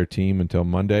part of their team until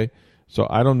Monday. So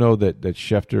I don't know that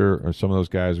Schefter or some of those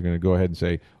guys are going to go ahead and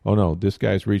say, oh, no, this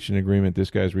guy's reached an agreement, this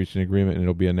guy's reached an agreement, and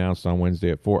it'll be announced on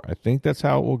Wednesday at 4. I think that's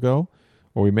how it will go,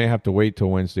 or we may have to wait till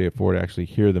Wednesday at 4 to actually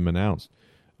hear them announced.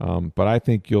 But I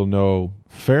think you'll know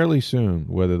fairly soon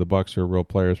whether the Bucs are real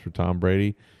players for Tom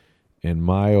Brady. And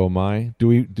my oh my,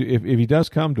 if he does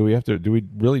come, do we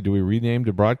rename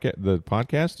the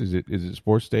podcast? Is it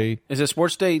Sports Day? Is it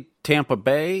Sports Day Tampa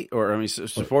Bay or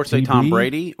Sports Day Tom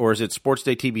Brady, or is it Sports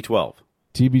Day TB12?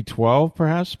 TB12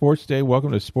 perhaps. Sports Day.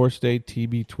 Welcome to Sports Day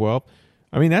TB12.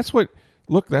 I mean, that's what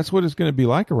it's going to be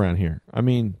like around here. I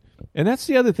mean, and that's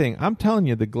the other thing. I'm telling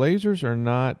you, the Glazers are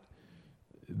not.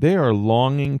 They are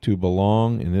longing to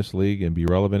belong in this league and be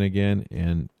relevant again.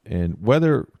 And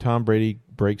whether Tom Brady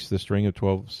breaks the string of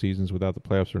 12 seasons without the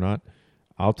playoffs or not,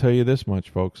 I'll tell you this much,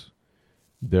 folks.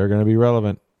 They're going to be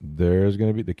relevant.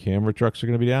 The camera trucks are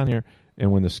going to be down here.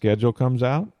 And when the schedule comes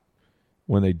out,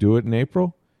 when they do it in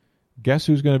April, guess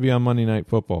who's going to be on Monday Night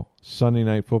Football, Sunday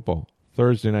Night Football,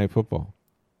 Thursday Night Football?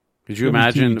 Could you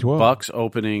imagine Bucs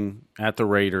opening at the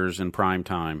Raiders in prime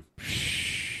time?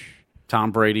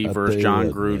 Tom Brady versus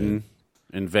John Gruden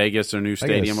in Vegas, their new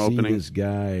stadium opening. This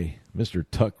guy, Mr.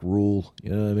 Tuck Rule,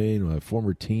 you know what I mean? My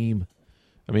former team.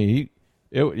 I mean,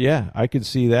 I could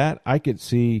see that. I could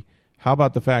see. How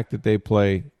about the fact that they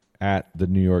play at the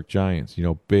New York Giants?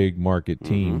 Big market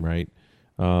team, right?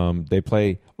 They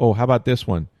play. Oh, how about this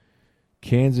one?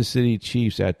 Kansas City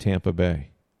Chiefs at Tampa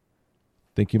Bay.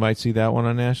 Think you might see that one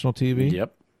on national TV?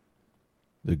 Yep.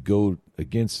 The go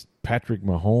against Patrick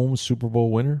Mahomes, Super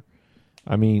Bowl winner.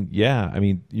 I mean, yeah. I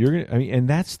mean, and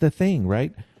that's the thing,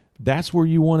 right? That's where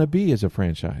you want to be as a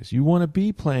franchise. You want to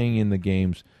be playing in the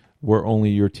games where only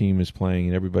your team is playing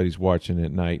and everybody's watching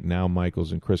at night. Now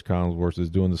Michaels and Chris Collinsworth is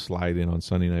doing the slide in on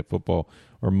Sunday Night Football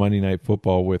or Monday Night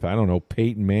Football with, I don't know,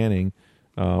 Peyton Manning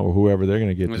or whoever they're going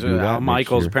to get to do that. Al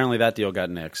Michaels, apparently that deal got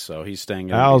nixed, so he's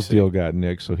staying. Al's deal got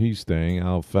nixed, so he's staying.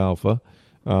 Alfalfa.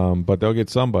 But they'll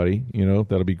get somebody,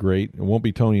 that'll be great. It won't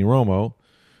be Tony Romo.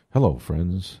 Hello,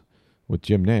 friends. With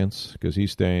Jim Nantz, because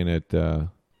he's staying at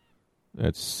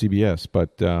CBS,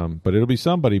 but it'll be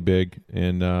somebody big,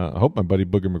 and I hope my buddy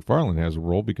Booger McFarland has a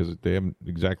role because they haven't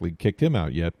exactly kicked him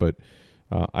out yet. But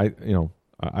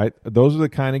those are the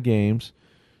kind of games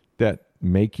that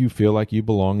make you feel like you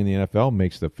belong in the NFL,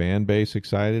 makes the fan base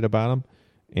excited about them,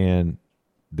 and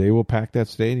they will pack that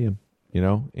stadium,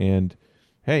 And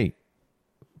hey,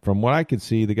 from what I could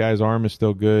see, the guy's arm is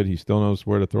still good. He still knows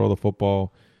where to throw the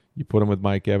football. You put him with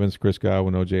Mike Evans, Chris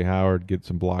Godwin, O.J. Howard, get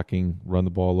some blocking, run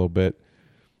the ball a little bit.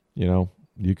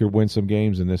 You could win some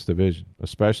games in this division,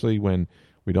 especially when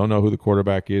we don't know who the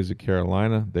quarterback is at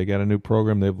Carolina. They got a new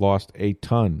program. They've lost a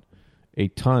ton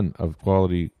of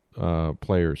quality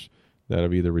players that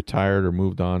have either retired or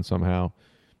moved on somehow.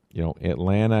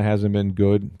 Atlanta hasn't been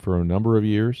good for a number of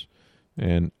years,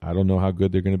 and I don't know how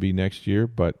good they're going to be next year.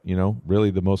 But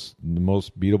really, the most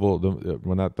beatable,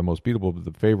 not the most beatable, but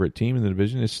the favorite team in the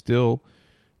division is still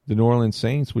the New Orleans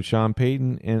Saints with Sean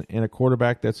Payton and a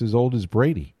quarterback that's as old as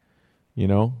Brady.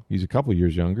 He's a couple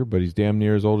years younger, but he's damn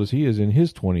near as old as he is in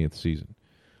his 20th season.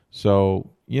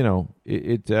 So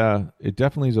it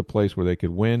definitely is a place where they could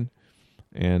win.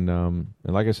 And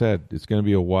like I said, it's going to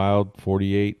be a wild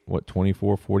 48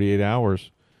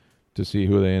 hours to see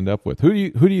who they end up with. Who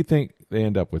do you think they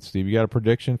end up with, Steve? You got a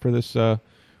prediction for this? Will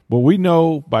we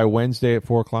know by Wednesday at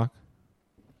 4:00,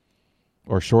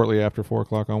 or shortly after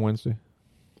 4:00 on Wednesday?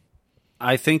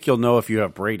 I think you'll know if you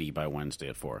have Brady by Wednesday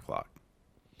at 4:00.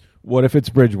 What if it's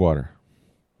Bridgewater?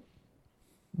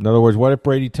 In other words, what if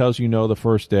Brady tells you no the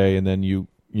first day, and then you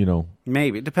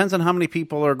maybe it depends on how many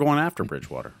people are going after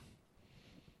Bridgewater.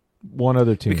 One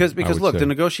other team, because look, the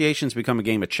negotiations become a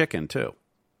game of chicken too.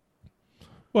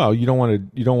 Well, you don't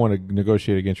want to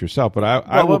negotiate against yourself, but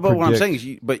I will predict. What I'm saying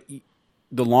is,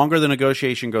 the longer the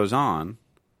negotiation goes on,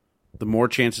 the more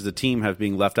chances the team have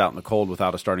being left out in the cold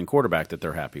without a starting quarterback that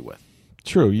they're happy with.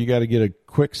 True, you got to get a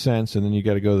quick sense, and then you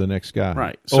got to go to the next guy.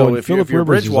 Right. So if you're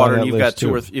Bridgewater and you've got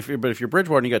if you're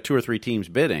Bridgewater and you got 2 or 3 teams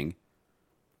bidding,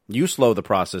 you slow the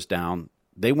process down.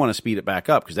 They want to speed it back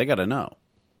up because they got to know.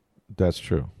 That's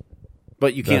true.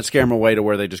 But you can't scare them away to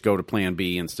where they just go to Plan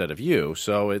B instead of you.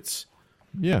 So it's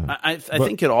I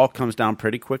think it all comes down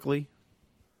pretty quickly.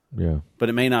 Yeah, but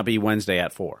it may not be Wednesday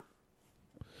at 4.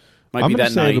 Might be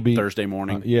that night, Thursday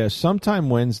morning.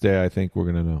 Sometime Wednesday. I think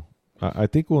we're going to know. I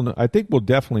think we'll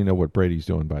definitely know what Brady's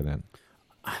doing by then.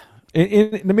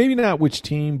 And maybe not which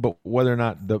team, but whether or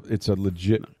not it's a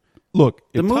legit. Look,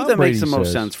 the if move Tom that Brady makes the most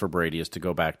says, sense for Brady is to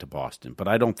go back to Boston, but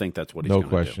I don't think that's what he's going to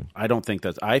do. No question. I don't think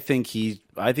that's. I think he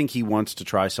wants to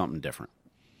try something different.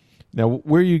 Now,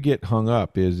 where you get hung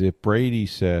up is if Brady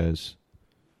says,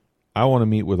 "I want to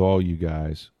meet with all you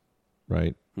guys,"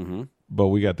 right? Mm-hmm. But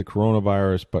we got the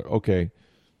coronavirus. But okay,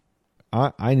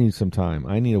 I need some time.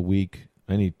 I need a week.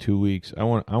 I need 2 weeks. I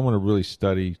want to really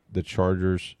study the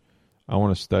Chargers. I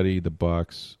want to study the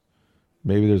Bucks.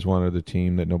 Maybe there's one other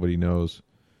team that nobody knows.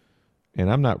 And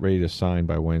I'm not ready to sign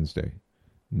by Wednesday.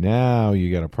 Now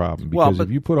you got a problem. Because if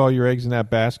you put all your eggs in that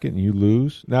basket and you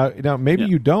lose, now maybe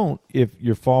you don't if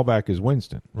your fallback is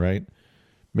Winston, right?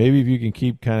 Maybe if you can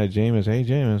keep kind of Jameis, hey,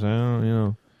 Jameis, I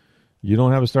don't, you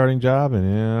don't have a starting job, and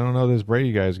I don't know this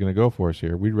Brady guy is going to go for us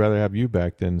here. We'd rather have you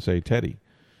back than, say, Teddy.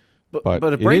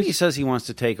 But if Brady says he wants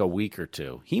to take a week or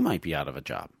two, he might be out of a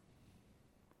job.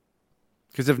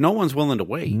 Because if no one's willing to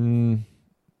wait,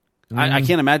 I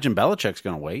can't imagine Belichick's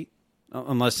going to wait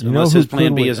unless his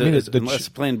plan B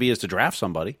is to draft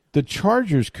somebody. The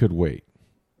Chargers could wait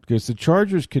because the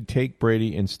Chargers could take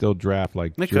Brady and still draft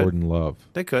Jordan Love.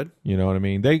 They could. You know what I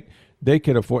mean? They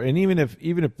could afford, and even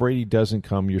if Brady doesn't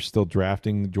come, you're still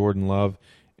drafting Jordan Love,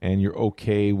 and you're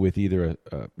okay with either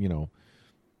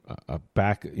a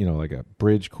back, like a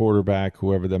bridge quarterback,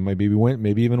 whoever that might be,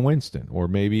 maybe even Winston, or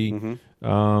maybe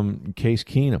Case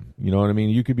Keenum. You know what I mean?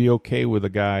 You could be okay with a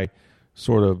guy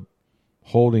sort of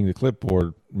holding the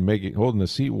clipboard, holding the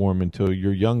seat warm until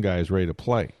your young guy is ready to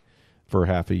play for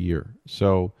half a year.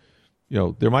 So,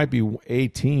 there might be a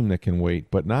team that can wait,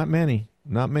 but not many.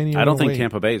 Not many. I don't think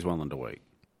Tampa Bay is willing to wait.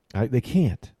 They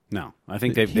can't. No, I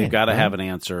think they've got to have an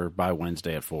answer by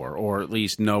Wednesday at 4, or at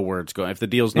least know where it's going. If the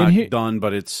deal's not done,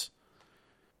 but it's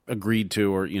agreed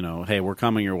to, or hey, we're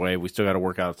coming your way. We still got to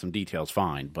work out some details.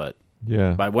 Fine, but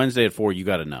by Wednesday at 4, you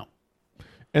got to know.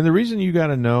 And the reason you got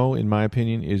to know, in my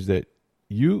opinion, is that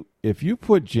if you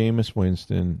put Jameis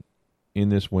Winston in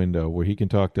this window where he can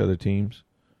talk to other teams,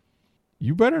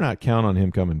 you better not count on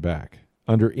him coming back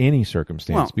under any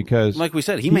circumstance, because like we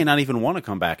said, he may not even want to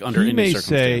come back under any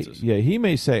circumstances. He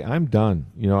may say, I'm done.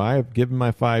 I have given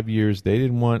my 5 years. They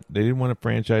didn't want to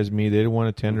franchise me. They didn't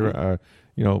want to tender,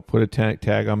 put a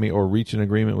tag on me or reach an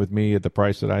agreement with me at the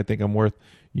price that I think I'm worth.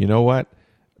 You know what?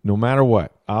 No matter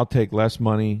what, I'll take less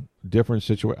money, different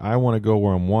situation. I want to go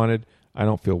where I'm wanted. I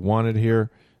don't feel wanted here.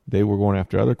 They were going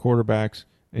after other quarterbacks,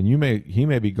 and he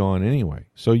may be gone anyway.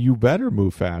 So you better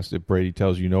move fast if Brady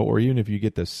tells you no, or even if you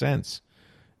get the sense.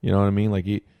 You know what I mean? Like,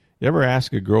 you ever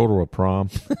ask a girl to a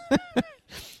prom?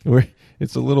 Where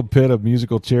it's a little pit of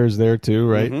musical chairs there too,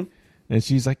 right? Mm-hmm. And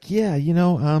she's like, yeah,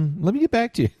 let me get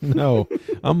back to you. No,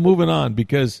 I'm moving on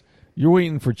because you're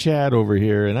waiting for Chad over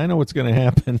here, and I know what's going to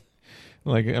happen.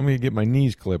 Like, I'm going to get my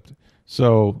knees clipped.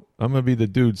 So I'm going to be the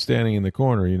dude standing in the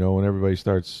corner, when everybody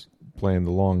starts playing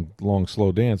the long,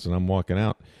 slow dance and I'm walking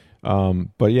out.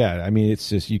 But yeah, I mean, it's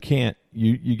just, you can't,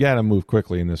 you got to move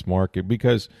quickly in this market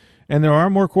because, and there are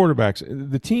more quarterbacks.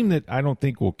 The team that I don't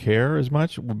think will care as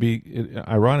much will be,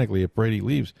 ironically, if Brady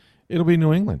leaves, it'll be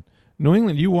New England. New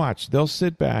England, you watch, they'll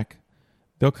sit back.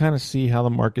 They'll kind of see how the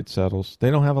market settles.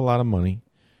 They don't have a lot of money.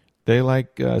 They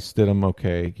like Stidham,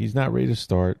 okay. He's not ready to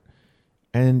start.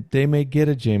 And they may get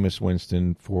a Jameis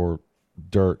Winston for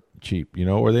dirt cheap,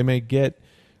 or they may get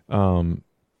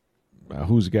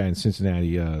who's the guy in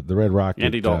Cincinnati, the Red Rocket,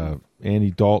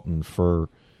 Andy Dalton for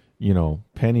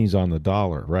pennies on the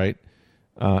dollar, right?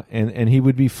 And he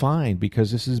would be fine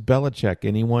because this is Belichick,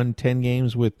 and he won 10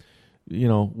 games with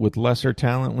lesser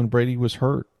talent when Brady was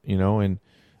hurt, and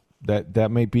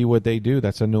that may be what they do.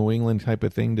 That's a New England type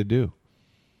of thing to do.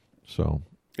 So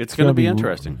it's going to be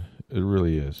interesting. It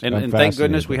really is. And thank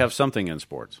goodness we have something in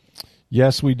sports.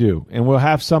 Yes, we do. And we'll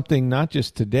have something not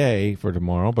just today for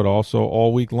tomorrow, but also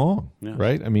all week long,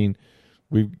 right? I mean,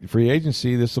 free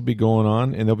agency, this will be going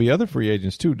on, and there'll be other free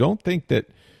agents too. Don't think that,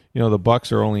 the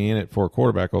Bucs are only in it for a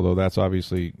quarterback, although that's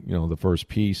obviously, the first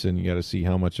piece, and you got to see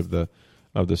how much of the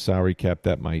salary cap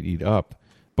that might eat up.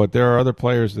 But there are other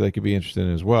players that they could be interested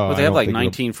in as well. But they have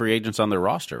 19 free agents on their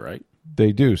roster, right?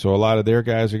 They do. So a lot of their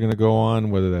guys are going to go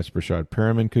on, whether that's Brashad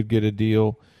Perriman could get a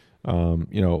deal.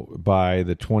 By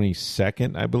the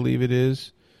 22nd, I believe it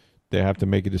is, they have to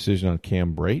make a decision on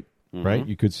Cam Brate, right?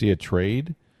 You could see a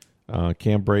trade.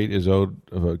 Cam Brate is owed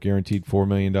a guaranteed $4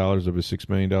 million of a $6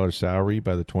 million salary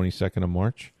by the 22nd of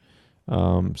March.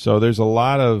 So there's a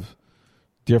lot of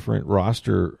different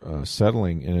roster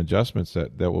settling and adjustments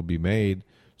that will be made.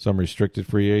 Some restricted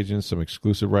free agents, some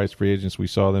exclusive rights free agents. We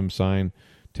saw them sign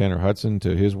Tanner Hudson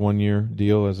to his 1-year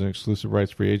deal as an exclusive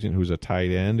rights free agent, who's a tight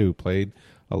end who played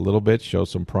a little bit, show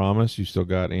some promise. You still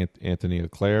got Anthony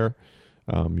Leclerc.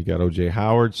 You got O.J.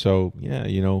 Howard. So, yeah,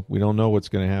 we don't know what's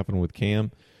going to happen with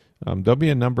Cam. There'll be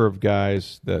a number of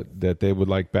guys that they would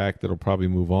like back that'll probably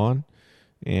move on,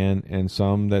 and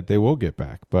some that they will get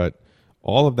back. But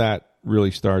all of that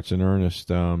really starts in earnest,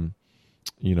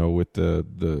 with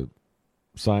the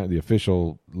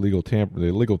official legal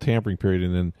tampering period,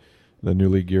 and then the new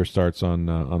league year starts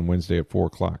on Wednesday at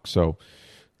 4:00. So,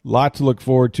 lot to look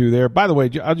forward to there. By the way,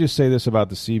 I'll just say this about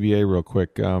the CBA real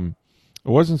quick. I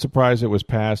wasn't surprised it was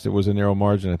passed. It was a narrow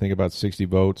margin, I think about 60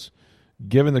 votes.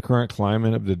 Given the current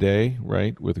climate of the day,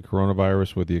 right, with the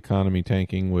coronavirus, with the economy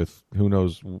tanking, with who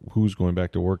knows who's going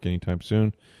back to work anytime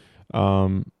soon,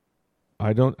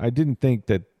 I didn't think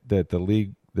that the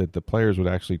league, that the players would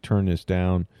actually turn this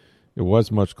down. It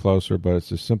was much closer, but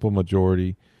it's a simple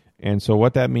majority. And so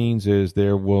what that means is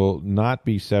there will not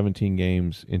be 17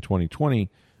 games in 2020,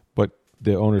 but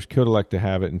the owners could elect to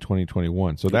have it in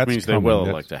 2021. So that means coming. They will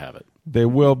elect to have it. They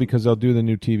will, because they'll do the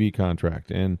new TV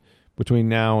contract. And between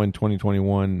now and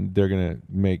 2021, they're going to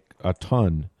make a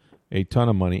ton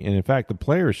of money. And in fact, the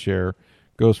players' share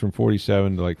goes from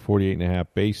 47 to like 48.5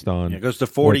 based on. Yeah, it goes to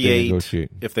 48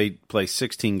 if they play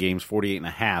 16 games,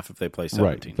 48.5 if they play 17.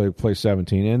 Right, they play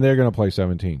 17, and they're going to play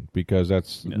 17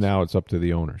 because now it's up to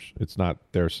the owners. It's not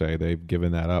their say; they've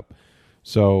given that up.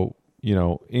 So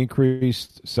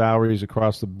increased salaries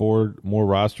across the board, more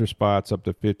roster spots up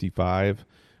to 55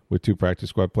 with 2 practice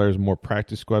squad players, more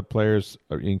practice squad players,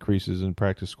 increases in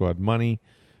practice squad money,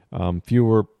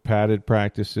 fewer padded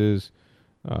practices.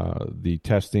 The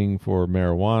testing for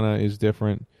marijuana is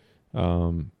different.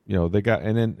 They got,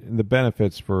 and then the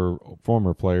benefits for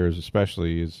former players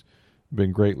especially has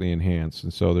been greatly enhanced.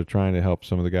 And so they're trying to help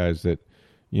some of the guys that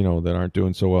aren't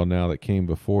doing so well now that came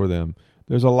before them.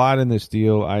 There's a lot in this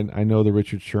deal. I know the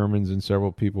Richard Shermans and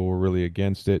several people were really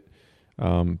against it.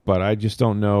 But I just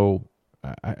don't know.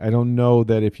 I don't know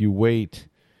that if you wait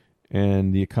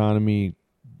and the economy,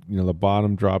 the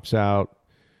bottom drops out,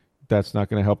 that's not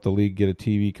going to help the league get a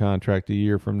TV contract a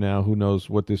year from now. Who knows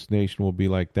what this nation will be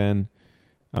like then?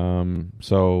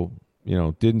 So,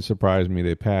 didn't surprise me.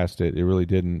 They passed it. It really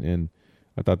didn't. And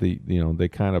I thought they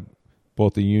kind of,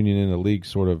 both the union and the league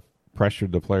sort of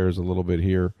pressured the players a little bit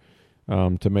here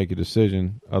to make a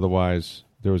decision. Otherwise,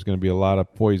 there was going to be a lot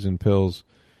of poison pills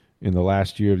in the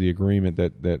last year of the agreement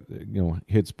that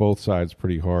hits both sides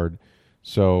pretty hard.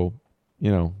 So,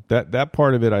 that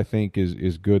part of it, I think,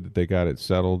 is good that they got it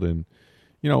settled. And,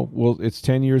 it's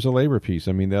 10 years of labor peace.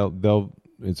 I mean,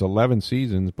 it's 11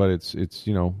 seasons, but it's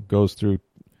goes through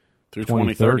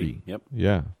 2030. Yep.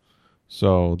 Yeah.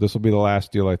 So this will be the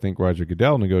last deal I think Roger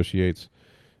Goodell negotiates,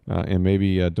 and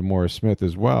maybe DeMaurice Smith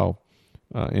as well.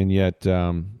 And yet,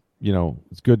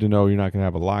 it's good to know you're not going to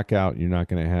have a lockout. You're not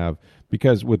going to have,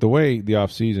 because with the way the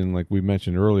offseason, like we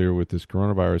mentioned earlier, with this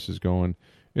coronavirus is going,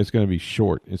 it's going to be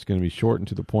short. It's going to be shortened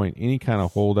to the point. Any kind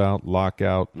of holdout,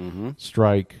 lockout,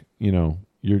 strike,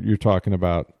 you're talking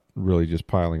about really just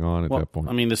piling on at that point.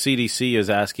 I mean, the CDC is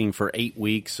asking for 8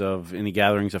 weeks of any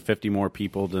gatherings of 50 more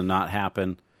people to not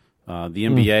happen. The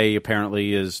NBA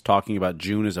apparently is talking about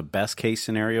June as a best-case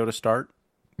scenario to start.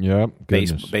 Yeah,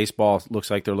 baseball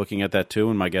looks like they're looking at that too,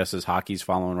 and my guess is hockey's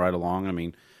following right along. I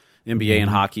mean, NBA and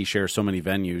hockey share so many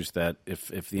venues that if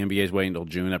the NBA is waiting until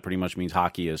June, that pretty much means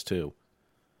hockey is too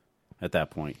at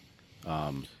that point.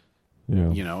 And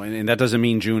that doesn't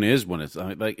mean June is when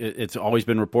it's always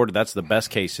been reported that's the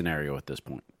best-case scenario at this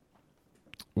point.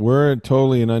 We're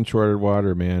totally in uncharted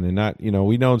water, man, and not,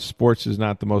 we know sports is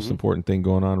not the most important thing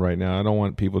going on right now. I don't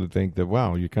want people to think that,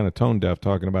 wow, you're kind of tone deaf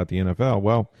talking about the NFL.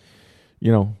 Well,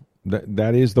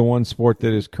 that is the one sport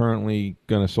that is currently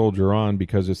going to soldier on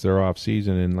because it's their off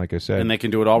season, and like I said, and they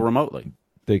can do it all remotely.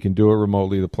 They can do it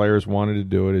remotely. The players wanted to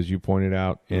do it, as you pointed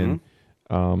out, and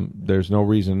there's no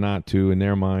reason not to in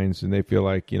their minds, and they feel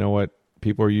like,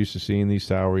 people are used to seeing these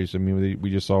salaries. I mean,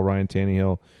 we just saw Ryan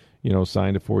Tannehill,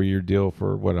 signed a 4-year deal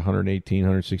for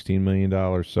 $116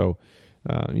 million. So,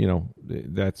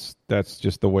 that's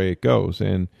just the way it goes.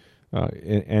 And I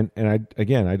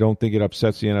don't think it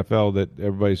upsets the NFL that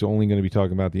everybody's only going to be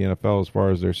talking about the NFL as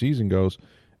far as their season goes,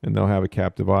 and they'll have a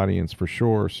captive audience for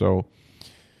sure. So,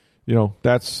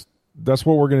 that's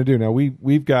what we're going to do. Now we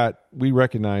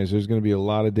recognize there's going to be a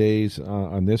lot of days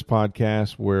on this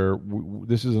podcast where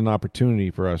this is an opportunity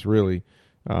for us really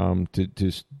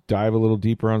to dive a little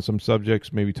deeper on some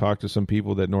subjects, maybe talk to some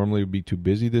people that normally would be too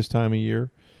busy this time of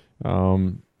year.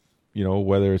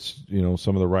 Whether it's,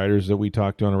 some of the writers that we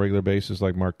talk to on a regular basis,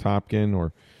 like Mark Topkin,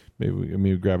 or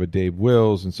maybe grab a Dave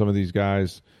Wills and some of these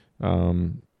guys.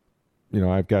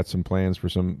 I've got some plans for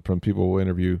some people we'll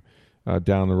interview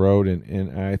down the road.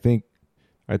 And I think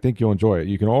I think you'll enjoy it.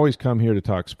 You can always come here to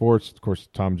talk sports. Of course,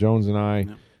 Tom Jones and I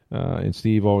and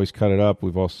Steve always cut it up.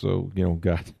 We've also,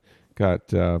 got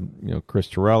Chris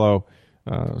Torello.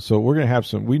 So we're going to have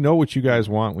some. We know what you guys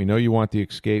want. We know you want the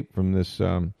escape from this,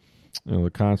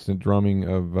 the constant drumming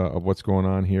of what's going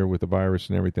on here with the virus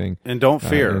and everything. And don't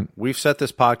fear, we've set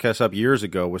this podcast up years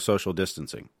ago with social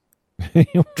distancing.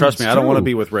 Trust me, I don't want to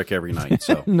be with Rick every night.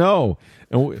 So no,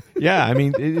 I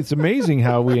mean, it's amazing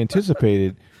how we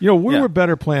anticipated. We were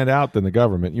better planned out than the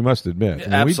government. You must admit.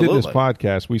 When we did this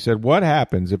podcast, we said, "What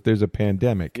happens if there's a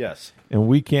pandemic?" Yes, and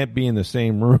we can't be in the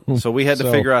same room. So we had to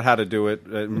figure out how to do it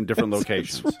in different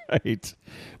locations. That's right.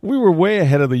 We were way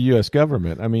ahead of the U.S.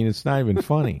 government. I mean, it's not even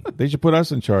funny. They should put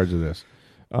us in charge of this.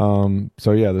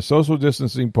 So yeah, the social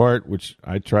distancing part, which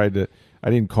I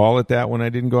didn't call it that when I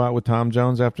didn't go out with Tom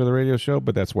Jones after the radio show,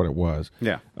 but that's what it was.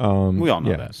 Yeah. We all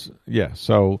know that. Yeah.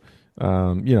 So,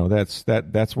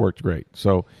 that's worked great.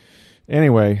 So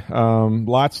anyway,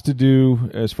 lots to do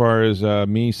as far as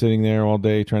me sitting there all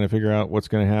day trying to figure out what's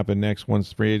going to happen next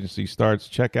once free agency starts.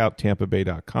 Check out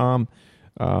TampaBay.com.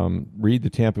 Read the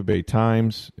Tampa Bay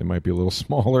Times. It might be a little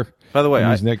smaller. By the way,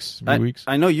 these next few weeks.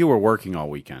 I know you were working all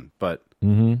weekend, but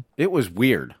it was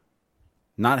weird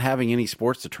not having any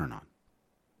sports to turn on.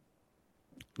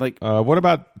 Like, what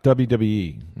about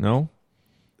WWE? No?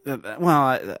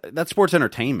 That's sports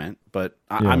entertainment, but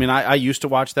I mean, I used to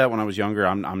watch that when I was younger.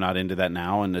 I'm not into that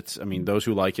now, and those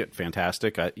who like it,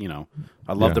 fantastic. I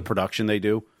love the production they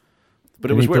do. But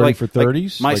it was weird. Like for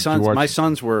 30s, my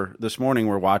sons were this morning.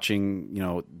 Were watching.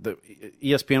 The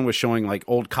ESPN was showing like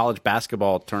old college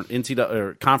basketball NCAA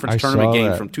or conference tournament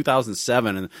game from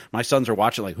 2007, and my sons are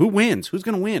watching like, who wins? Who's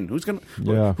going to win? Who's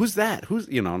that?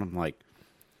 And I'm like,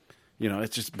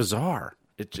 it's just bizarre.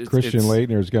 Christian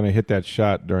Laettner is going to hit that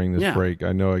shot during this break.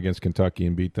 I know, against Kentucky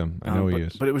and beat them. I know he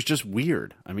is. But it was just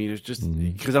weird. I mean, it's just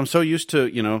because I'm so used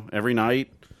to every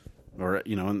night or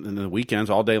in the weekends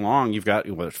all day long. You've got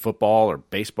whether it's football or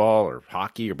baseball or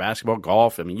hockey or basketball,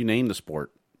 golf. I mean, you name the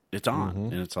sport, it's on,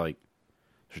 and it's like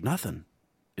there's nothing.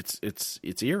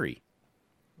 It's eerie.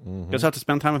 Just have to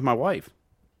spend time with my wife.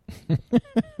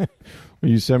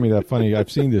 You sent me that funny.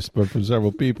 I've seen this, but from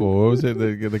several people. What was it?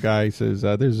 The guy says,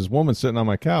 "There's this woman sitting on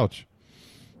my couch."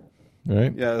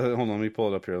 Right? Yeah. Hold on. Let me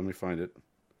pull it up here. Let me find it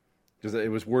because it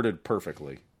was worded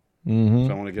perfectly. So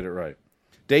I want to get it right.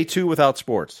 Day 2 without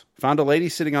sports. Found a lady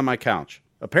sitting on my couch.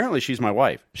 Apparently, she's my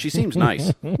wife. She seems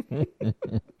nice.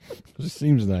 She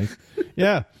seems nice.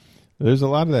 Yeah. There's a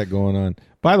lot of that going on.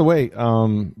 By the way,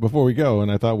 before we go,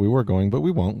 and I thought we were going, but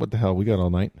we won't. What the hell? We got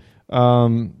all night.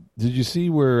 Did you see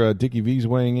where Dickie V's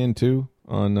weighing in too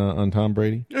on Tom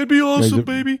Brady? It'd be awesome,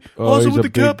 baby. Awesome with the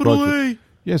capital A.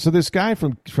 Yeah. So this guy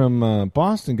from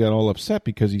Boston got all upset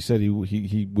because he said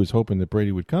he was hoping that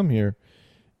Brady would come here,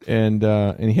 and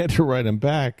he had to write him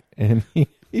back, and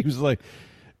he was like,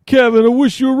 "Kevin, I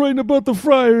wish you were writing about the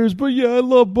Friars, but yeah, I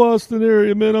love Boston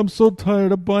area, man. I'm so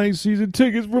tired of buying season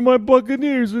tickets for my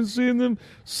Buccaneers and seeing them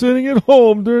sitting at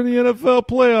home during the NFL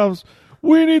playoffs.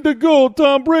 We need to go,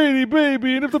 Tom Brady,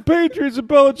 baby. And if the Patriots and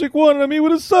Belichick wanted him, he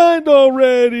would have signed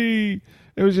already."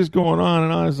 It was just going on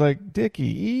and on. I was like, Dickie,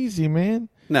 easy, man.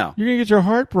 No. You're going to get your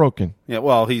heart broken. Yeah,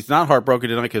 well, he's not heartbroken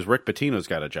tonight because Rick Pitino's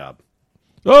got a job.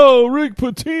 Oh, Rick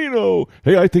Pitino.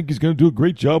 Hey, I think he's going to do a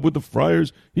great job with the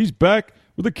Friars. He's back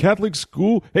with a Catholic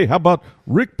school. Hey, how about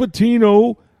Rick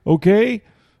Pitino, okay,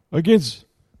 against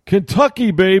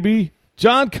Kentucky, baby.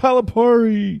 John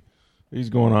Calipari. He's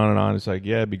going on and on. It's like,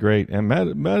 yeah, it'd be great. And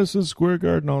Madison Square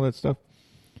Garden, all that stuff.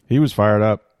 He was fired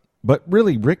up. But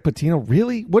really, Rick Pitino,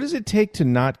 really? What does it take to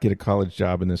not get a college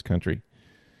job in this country?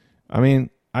 I mean,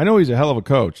 I know he's a hell of a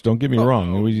coach. Don't get me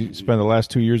wrong. We spent the last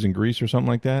 2 years in Greece or something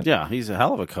like that. Yeah, he's a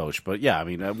hell of a coach. But, yeah, I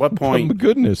mean, at what point? Oh,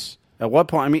 goodness. At what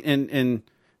point? I mean, and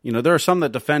there are some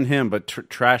that defend him but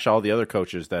trash all the other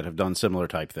coaches that have done similar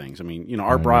type things. I mean,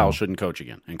 Art Briles shouldn't coach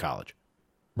again in college.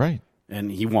 Right. And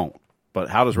he won't. But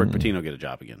how does Rick Pitino get a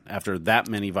job again after that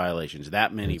many violations,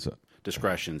 that many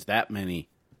discretions, that many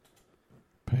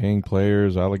paying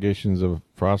players, allegations of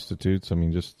prostitutes? I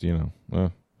mean, just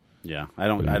yeah, I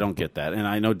don't get that, and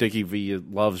I know Dickie V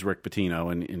loves Rick Pitino,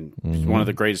 and he's one of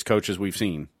the greatest coaches we've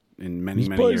seen in many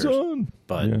years.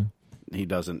 But he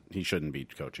doesn't. He shouldn't be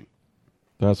coaching.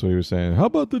 That's what he was saying. How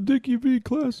about the Dickie V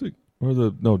Classic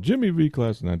or Jimmy V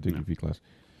Classic, not Dickie V Classic?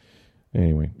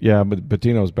 Anyway, yeah, but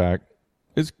Pitino's back.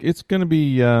 It's going to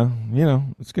be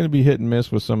it's going to be hit and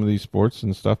miss with some of these sports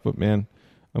and stuff. But man,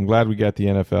 I'm glad we got the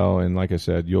NFL, and like I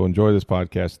said, you'll enjoy this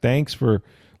podcast. Thanks for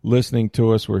listening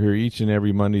to us. We're here each and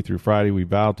every Monday through Friday. We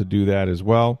vowed to do that as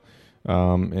well.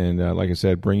 And like I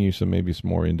said, bring you maybe some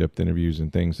more in-depth interviews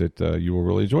and things that you will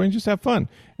really enjoy, and just have fun.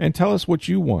 And tell us what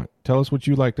you want. Tell us what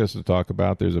you'd like us to talk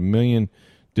about. There's a million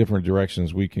different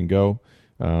directions we can go.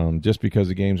 Just because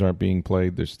the games aren't being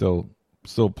played, there's still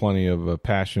plenty of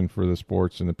passion for the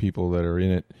sports and the people that are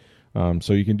in it.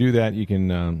 So you can do that. You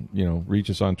can reach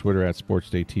us on Twitter at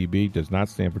SportsDayTB. Does not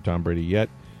stand for Tom Brady yet.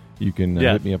 You can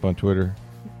hit me up on Twitter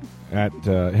at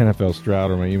NFL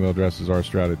Stroud, or my email address is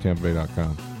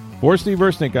rstroud@tampabay.com. For Steve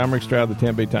Versnick, I'm Rick Stroud, the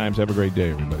Tampa Bay Times. Have a great day,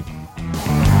 everybody.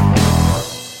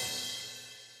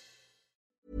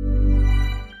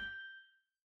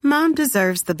 Mom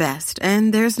deserves the best,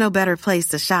 and there's no better place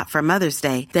to shop for Mother's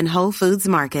Day than Whole Foods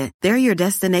Market. They're your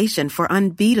destination for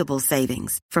unbeatable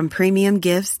savings, from premium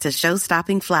gifts to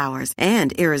show-stopping flowers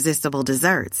and irresistible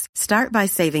desserts. Start by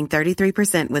saving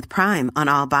 33% with Prime on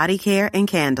all body care and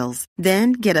candles.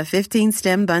 Then get a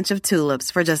 15-stem bunch of tulips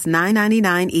for just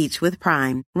 $9.99 each with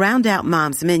Prime. Round out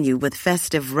Mom's menu with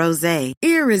festive rosé,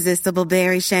 irresistible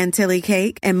berry chantilly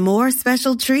cake, and more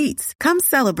special treats. Come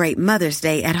celebrate Mother's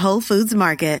Day at Whole Foods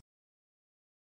Market.